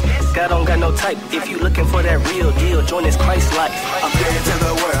you this, God don't got no type. If you looking for that real deal, join this Christ life. I'm dead to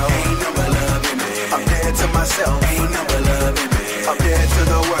the world, ain't no more love in me. I'm dead to myself, ain't no more love in me. I'm dead to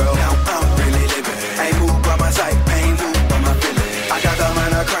the world, now I'm really living. I ain't moved by my sight, I ain't moved by my feelings. I got the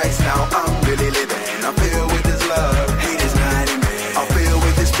mind of Christ, now I'm really living. I'm filled with His love, hate is not in me. I'm filled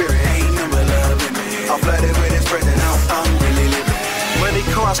with His Spirit, ain't no more love in me. I'm flooded with His presence, now I'm really living. Money,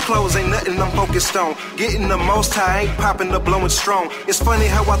 cars, clothes, ain't nothing I'm focused on. Getting the most high, ain't popping up, blowing strong. It's funny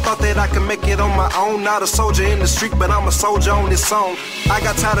how I thought that I could make it on my own. Not a soldier in the street, but I'm a soldier on this song. I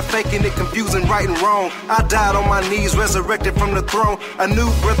got tired of faking it, confusing right and wrong. I died on my knees, resurrected from the throne. A new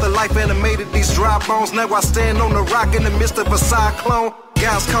breath of life animated these dry bones. Now I stand on the rock in the midst of a cyclone.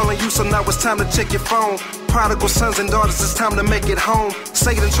 God's calling you, so now it's time to check your phone. Prodigal sons and daughters, it's time to make it home.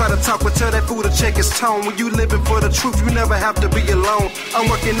 Satan try to talk, but tell that fool to check his tone. When you living for the truth, you never have to be alone. I'm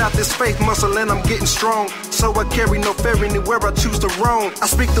working out this faith muscle and I'm getting strong. So I carry no fear anywhere I choose to roam. I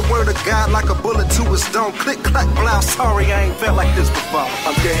speak the word of God like a bullet to his dome. Click, clack, blow, sorry, I ain't felt like this before.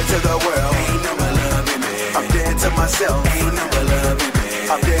 I'm dead to the world, ain't no more love in me. I'm dead to myself, ain't no more love in me.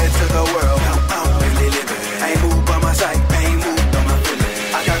 I'm dead to the world, I'm really living. I ain't moved by my sight, I ain't moved by my feeling.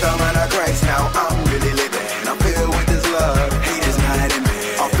 I got the mind of Christ, now I'm really living. I'm filled with His love, hate is not in me.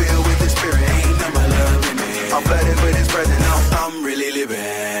 I'm filled with His spirit, ain't no more love in me. I'm flooded with His presence, now I'm really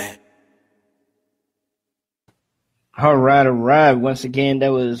living. All right. Once again,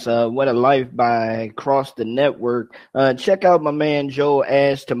 that was What a Life by Cross the Network. Check out my man Joe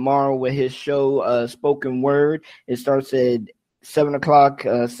Ash tomorrow with his show, Spoken Word. It starts at 7 o'clock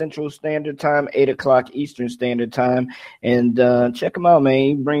Central Standard Time, 8 o'clock Eastern Standard Time. And check him out, man.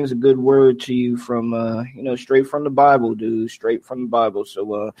 He brings a good word to you from, straight from the Bible, dude. Straight from the Bible.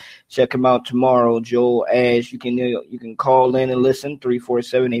 So check him out tomorrow, Joel Ash. You can call in and listen,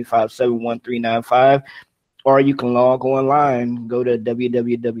 347-857-1395. Or you can log online, go to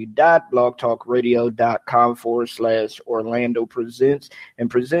www.blogtalkradio.com/Orlando Presentz.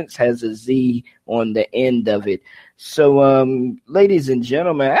 And Presentz has a Z on the end of it. So, ladies and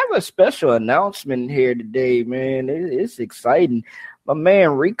gentlemen, I have a special announcement here today, man. It's exciting. My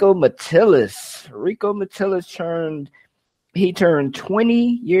man, Rico Matillis. He turned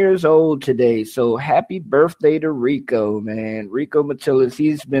 20 years old today. So happy birthday to Rico, man. Rico Matillis,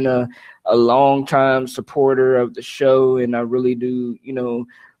 he's been a long time supporter of the show, and I really do,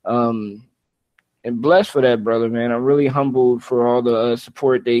 and blessed for that, brother, man. I'm really humbled for all the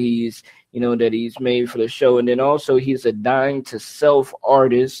support that he's made for the show. And then also he's a Dying to Self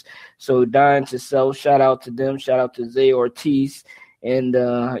artist. So Dying to Self, shout out to them. Shout out to Zay Ortiz and,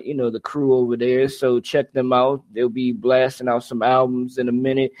 the crew over there. So check them out. They'll be blasting out some albums in a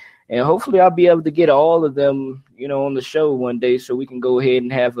minute. And hopefully I'll be able to get all of them, on the show one day so we can go ahead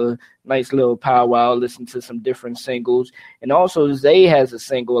and have a nice little powwow, listen to some different singles. And also Zay has a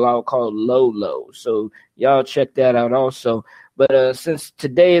single out called Lolo. So y'all check that out also. But since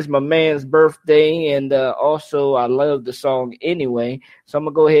today is my man's birthday, and also I love the song anyway, so I'm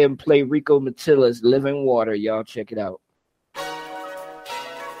going to go ahead and play Rico Matillis' Living Water. Y'all check it out.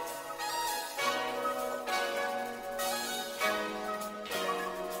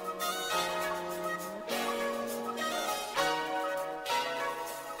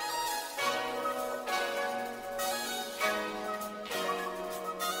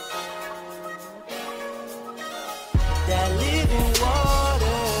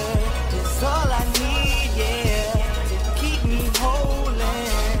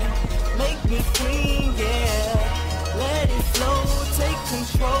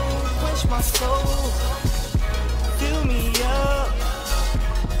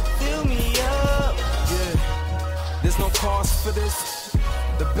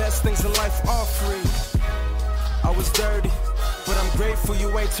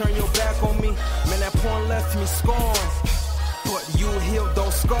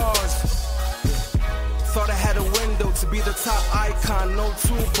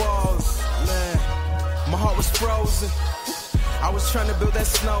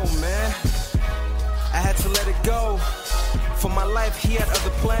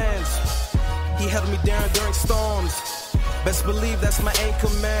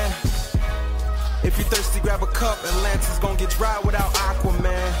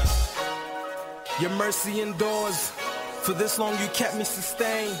 Indoors. For this long you kept me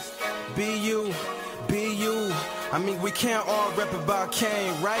sustained. Be you. I mean, we can't all rap about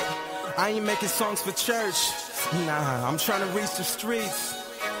Kane, right? I ain't making songs for church. Nah, I'm trying to reach the streets.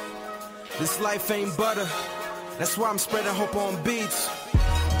 This life ain't butter. That's why I'm spreading hope on beats.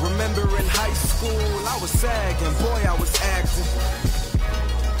 Remember in high school, I was sagging. Boy, I was acting.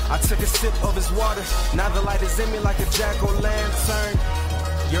 I took a sip of his water. Now the light is in me like a jack-o'-lantern.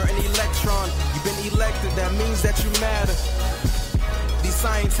 You're an electron, you've been elected, that means that you matter. These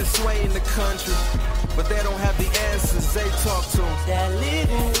scientists sway in the country, but they don't have the answers they talk to. That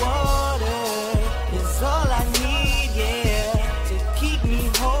living water is all I need, yeah, to keep me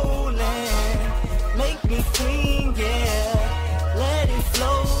whole and make me clean, yeah. Let it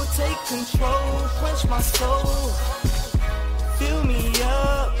flow, take control, quench my soul. Fill me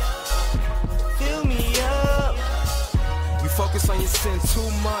up, fill me up. You focus on your sin too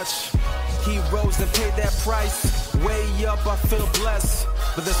much. He rose and paid that price. Way up, I feel blessed.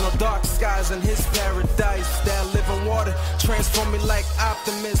 But there's no dark skies in his paradise. That living water transformed me like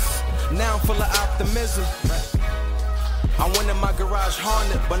optimist. Now I'm full of optimism. I wanted my garage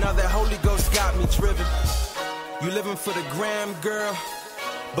haunted, but now that Holy Ghost got me driven. You living for the gram, girl,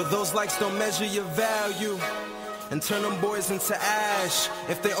 but those likes don't measure your value. And turn them boys into ash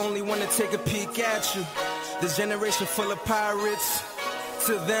if they only want to take a peek at you. This generation full of pirates,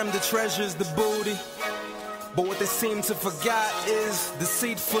 to them the treasure's the booty. But what they seem to forgot is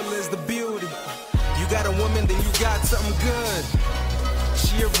deceitful is the beauty. You got a woman, then you got something good.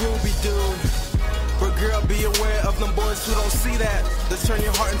 She a ruby dude. But girl, be aware of them boys who don't see that. They turn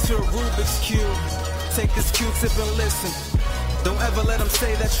your heart into a Rubik's Cube. Take this Q-tip and listen. Don't ever let them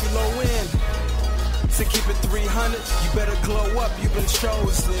say that you low end. To keep it 300, you better glow up, you've been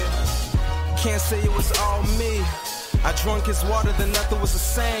chosen. Can't say it was all me. I drunk his water, then nothing was the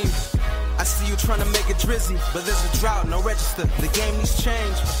same. I see you trying to make it drizzy, but there's a drought, no register. The game needs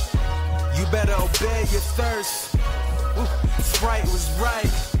change. You better obey your thirst. Ooh, Sprite was right.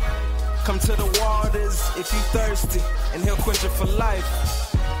 Come to the waters if you thirsty, and he'll quench it for life.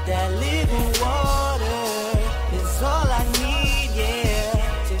 That living water is all I need, yeah,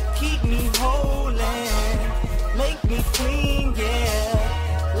 to keep me whole and make me clean,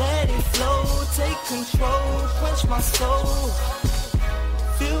 yeah. Let it flow, take control, quench my soul.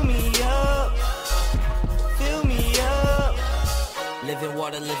 Fill me up, fill me up. Living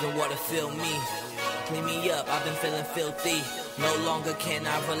water, fill me. Clean me up, I've been feeling filthy. No longer can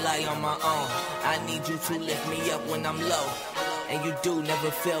I rely on my own. I need you to lift me up when I'm low. And you do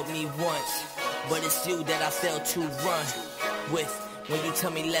never failed me once. But it's you that I fail to run with when you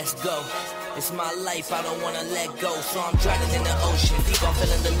tell me let's go. It's my life, I don't wanna let go. So I'm drowning in the ocean, deep I'm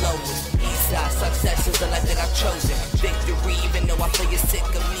feeling the lowest. Eastside success is the life that I've chosen. Victory, even though I feel you're sick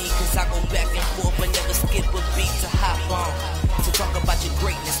of me. Cause I go back and forth but never skip a beat to hop on. To talk about your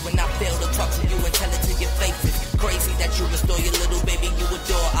greatness when I fail to talk to you and tell it to your face. It's crazy that you restore your little baby you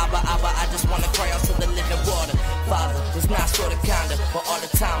adore. Abba, I just wanna cry out to the living water. Father, it's not sorta kinda, but all the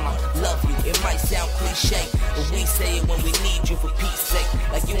time I love you. It might sound cliche, but we say it when we need you for peace sake.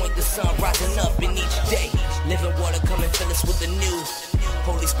 Like you ain't the sun rising up in each day. Living water, come and fill us with the new.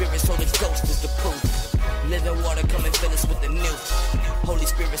 Holy Spirit, so the ghost is the proof. Living water, come and fill us with the new. Holy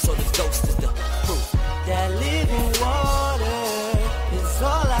Spirit, so the ghost is the proof. That living water is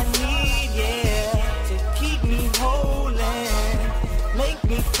all I need, yeah, to keep me whole and make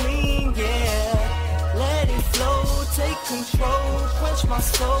me clean, yeah. Let it flow, take control, quench my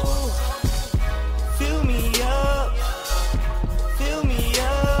soul. Fill me up, fill me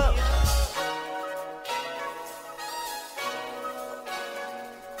up.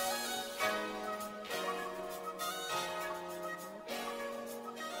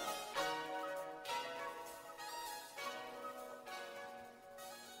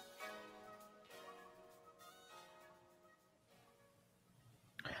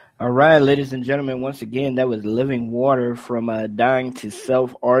 All right, ladies and gentlemen, once again, that was Living Water from Dying to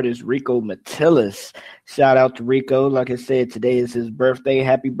Self artist Rico Matillas. Shout out to Rico. Like I said, today is his birthday.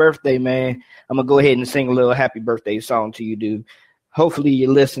 Happy birthday, man. I'm going to go ahead and sing a little happy birthday song to you, dude. Hopefully you're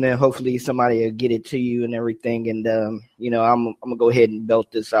listening. Hopefully somebody will get it to you and everything. And, I'm going to go ahead and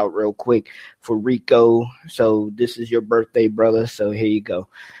belt this out real quick for Rico. So this is your birthday, brother. So here you go.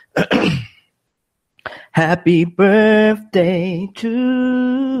 Happy birthday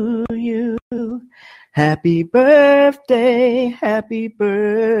to you. Happy birthday, happy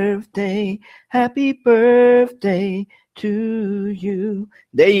birthday, happy birthday to you.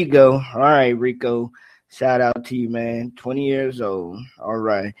 There you go. All right, Rico. Shout out to you, man. 20 years old. All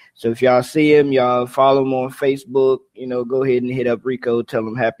right. So if y'all see him, y'all follow him on Facebook. Go ahead and hit up Rico. Tell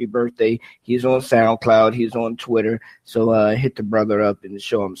him happy birthday. He's on SoundCloud. He's on Twitter. So hit the brother up and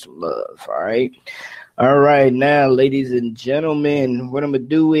show him some love. All right. All right, now, ladies and gentlemen, what I'm going to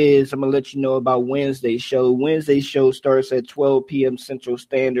do is I'm going to let you know about Wednesday's show. Wednesday's show starts at 12 p.m. Central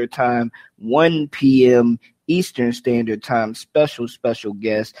Standard Time, 1 p.m. Eastern Standard Time. Special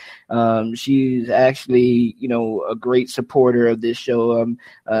guest. She's actually, a great supporter of this show.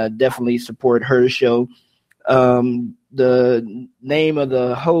 Definitely support her show. The name of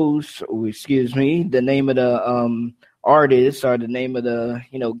the host, the name of the artist or the name of the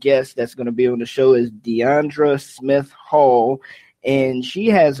guest that's going to be on the show is Deandra Smith Hall, and she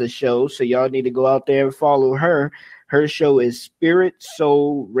has a show, so y'all need to go out there and follow her. Her show is Spirit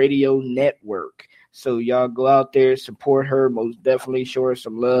Soul Radio Network, so y'all go out there, support her, most definitely show her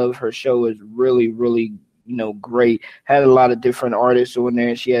some love. Her show is really great. Had a lot of different artists on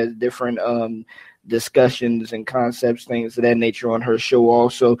there. She has different discussions and concepts, things of that nature on her show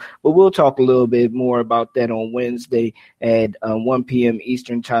also. But we'll talk a little bit more about that on Wednesday at 1 p.m.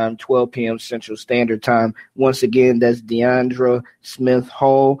 Eastern Time, 12 p.m. Central Standard Time. Once again, that's Deandra Smith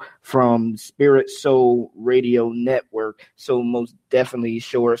Hall from Spirit Soul Radio Network. So most definitely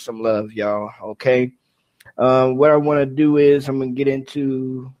show her some love, y'all. Okay. What I want to do is I'm going to get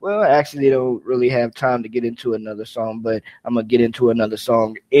into, well, actually, I don't really have time to get into another song, but I'm going to get into another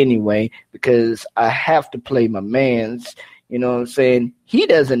song anyway, because I have to play my man's, you know what I'm saying? He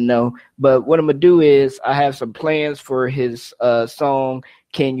doesn't know, but what I'm going to do is I have some plans for his song,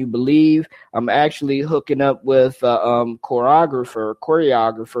 Can You Believe? I'm actually hooking up with a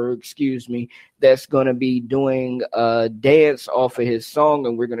choreographer, excuse me, that's going to be doing a dance off of his song,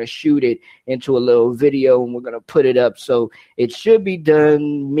 and we're going to shoot it into a little video, and we're going to put it up. So it should be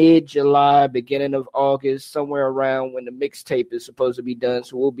done mid-July, beginning of August, somewhere around when the mixtape is supposed to be done.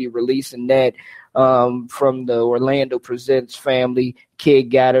 So we'll be releasing that from the Orlando Presentz family.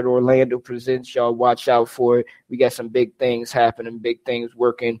 Kid Got It, Orlando Presentz. Y'all watch out for it. We got some big things happening, big things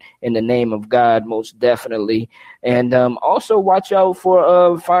working in the name of God, most definitely. And also watch out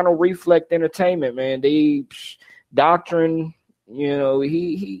for Final Reflect Entertainment, man. Doctrine, you know,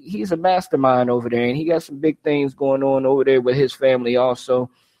 he's a mastermind over there, and he got some big things going on over there with his family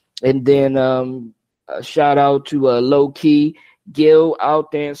also. And then a shout out to Low Key. Gil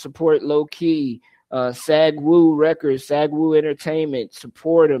out there and support Low Key. Sagwoo Records, Sagwoo Entertainment,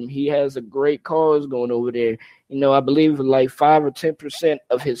 support him. He has a great cause going over there. You know, I believe like 5 or 10%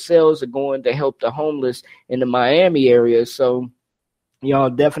 of his sales are going to help the homeless in the Miami area. So y'all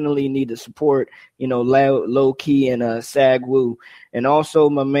definitely need to support, you know, Low Key and Sagwoo. And also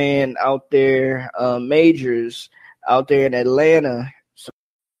my man out there, Majors out there in Atlanta. So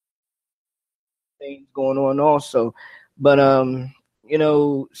things going on also. But you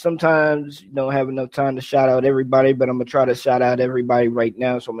know, sometimes you don't have enough time to shout out everybody, but I'm going to try to shout out everybody right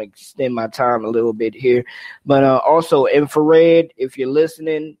now, so I'm going to extend my time a little bit here. But also, Infrared, if you're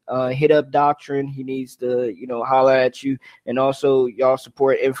listening, hit up Doctrine. He needs to, you know, holler at you. And also, y'all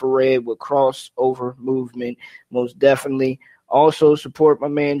support Infrared with Crossover Movement, most definitely. Also support my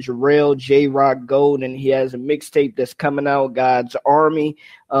man Jarrell J-Rock Gold, and he has a mixtape that's coming out, God's Army.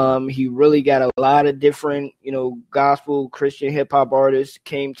 He really got a lot of different, you know, gospel Christian hip hop artists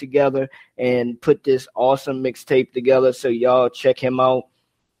came together and put this awesome mixtape together. So y'all check him out.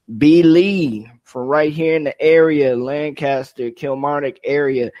 B. Lee from right here in the area, Lancaster, Kilmarnock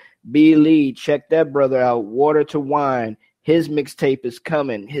area. B. Lee, check that brother out. Water to Wine. His mixtape is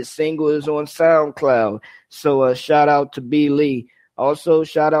coming. His single is on SoundCloud. So shout out to B. Lee. Also,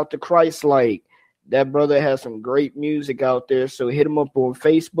 shout out to Christ-like. That brother has some great music out there. So hit him up on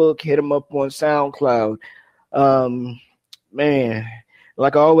Facebook. Hit him up on SoundCloud. Man,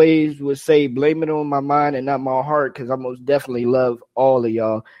 like I always would say, blame it on my mind and not my heart, because I most definitely love all of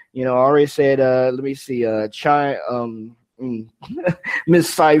y'all. You know, I already said, let me see,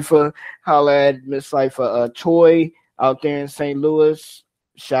 Miss Cypher. Holla at Miss Cypher. Toy out there in St. Louis,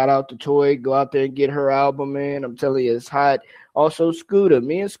 shout out to Toy. Go out there and get her album, man. I'm telling you, it's hot. Also, Scooter.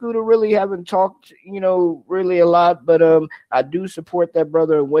 Me and Scooter really haven't talked, you know, really a lot, but I do support that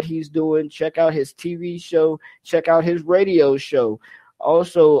brother and what he's doing. Check out his TV show. Check out his radio show.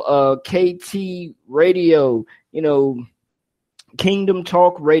 Also, KT Radio, you know, Kingdom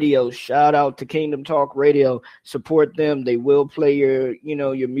Talk Radio. Shout out to Kingdom Talk Radio. Support them. They will play your, you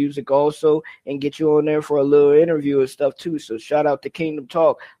know, your music also and get you on there for a little interview and stuff too. So shout out to Kingdom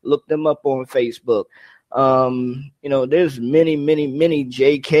Talk. Look them up on Facebook. You know, there's many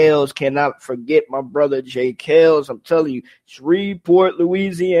J. Kales. Cannot forget my brother J. Kales. I'm telling you, Shreveport,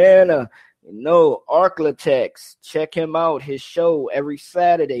 Louisiana. You know, Arklatex. Check him out. His show every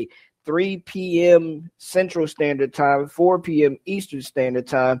Saturday. 3 p.m. Central Standard Time, 4 p.m. Eastern Standard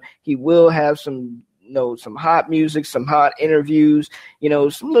Time. He will have some, you know, some hot music, some hot interviews, you know,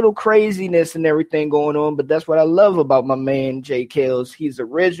 some little craziness and everything going on. But that's what I love about my man, J. Kales. He's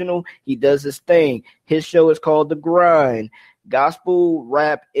original. He does his thing. His show is called The Grind. Gospel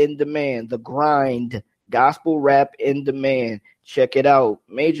Rap in Demand. The Grind. Gospel Rap in Demand. Check it out.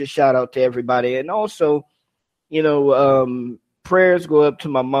 Major shout out to everybody. And also, you know, prayers go up to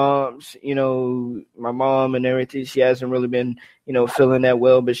my mom's, you know, my mom and everything. She hasn't really been, you know, feeling that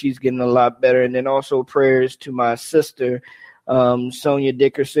well, but she's getting a lot better. And then also prayers to my sister, Sonia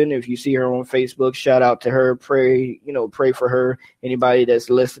Dickerson. If you see her on Facebook, shout out to her. Pray for her. Anybody that's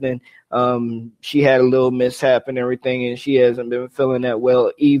listening. She had a little mishap and everything, and she hasn't been feeling that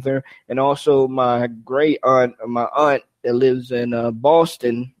well either. And also my aunt that lives in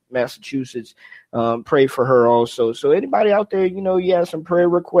Boston, Massachusetts. pray for her also. So anybody out there, you have some prayer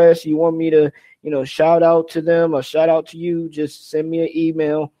requests, you want me to, shout out to them or shout out to you, just send me an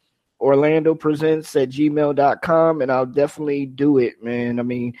email, orlandopresents@gmail.com, and I'll definitely do it, man. I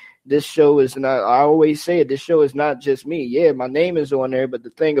mean, this show is not, I always say it, this show is not just me. Yeah, my name is on there, but the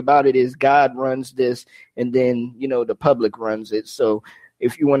thing about it is God runs this, and then, the public runs it. So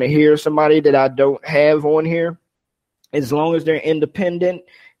if you want to hear somebody that I don't have on here, as long as they're independent,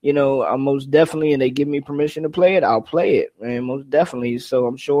 I'm most definitely, and they give me permission to play it, I'll play it, man, most definitely. So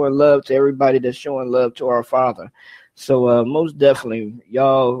I'm showing love to everybody that's showing love to our Father. So most definitely,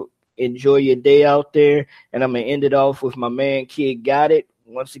 y'all enjoy your day out there, and I'm going to end it off with my man, Kid Got It.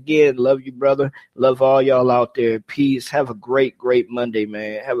 Once again, love you, brother. Love all y'all out there. Peace. Have a great, great Monday,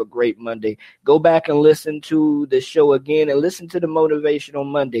 man. Have a great Monday. Go back and listen to the show again and listen to the Motivational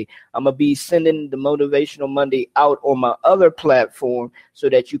Monday. I'm going to be sending the Motivational Monday out on my other platform so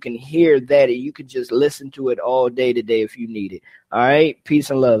that you can hear that and you can just listen to it all day today if you need it. All right? Peace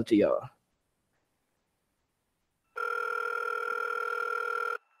and love to y'all.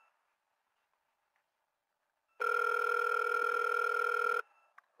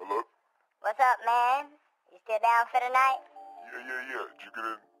 What's up, man? You still down for the night? Yeah. Did you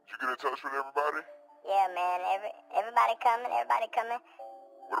get in touch with everybody? Yeah, man. Everybody coming.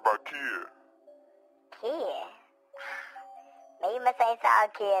 What about Kid? Kid? Man, you must ain't saw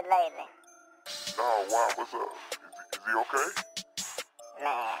Kid lately. No, why? What's up? Is he okay?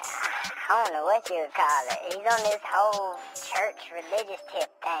 Man, I don't know what you would call it. He's on this whole church religious tip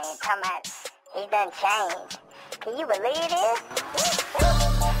thing, talking about he done changed. Can you believe this?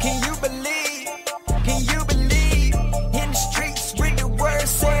 Can you believe in the streets with the word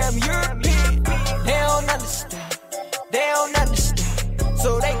say I'm European? They don't understand,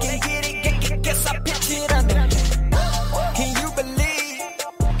 so they can get it, guess I pitch it under. Can you believe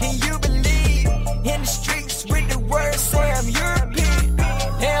in the streets with the word say I'm European?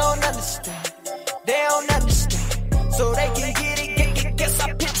 They don't understand, so they can get it, guess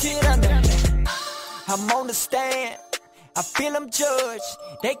I pitch it under. I'm on the stand, I feel I'm judged.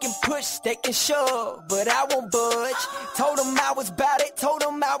 They can push, they can shove, but I won't budge. Told them I was about it, told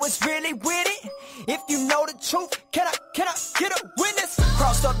them I was really with it. If you know the truth, can I get a witness?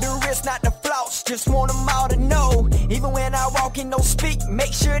 Crossed up the wrist, not the floss, just want them all to know. Even when I walk in, don't speak,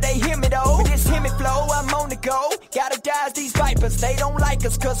 make sure they hear me though. With this hear me flow, I'm on the go. Gotta dodge these vipers, they don't like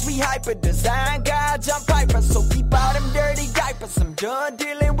us cause we hyper. Design God, jump pipers, so keep all them dirty diapers. I'm done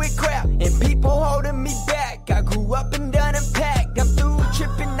dealing with crap, and people holding me back. I grew up and done and packed, I'm through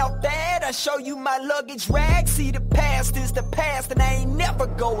tripping off that. I show you my luggage rag. See, the past is the past, and I ain't never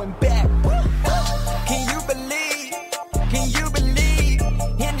going back. Can you believe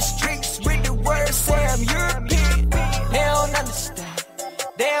in the streets with the word say I'm European?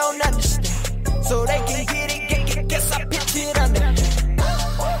 They don't understand, so they can get it, guess I pitch it under.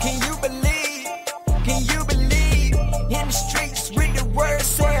 Can you believe in the streets with the word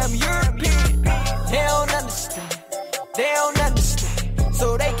say I'm European? They don't understand,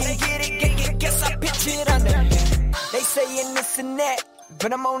 so they can get it, guess I pitch it under. They saying this and that,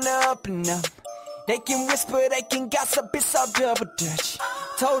 but I'm on the up and up. They can whisper, they can gossip, it's all double dutch.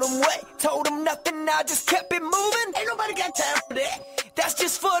 Told them what? Told them nothing, I just kept it moving. Ain't nobody got time for that. That's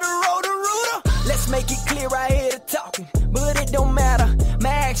just for the road to rooter. Let's make it clear I hear the talking, but it don't matter. My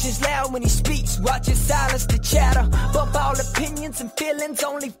actions loud when he speaks, watch his silence the chatter. Bump all opinions and feelings,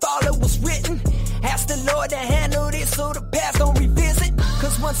 only follow what's written. Ask the Lord to handle this so the past don't revisit.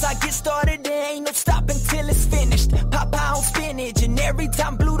 Cause once I get started, there ain't no stopping till it's finished. Popeye on spinach, and every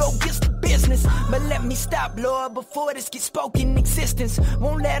time Bluto gets the business. But let me stop, Lord, before this gets spoken existence.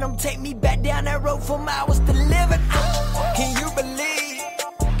 Won't let them take me back down that road for miles to live it. Can you believe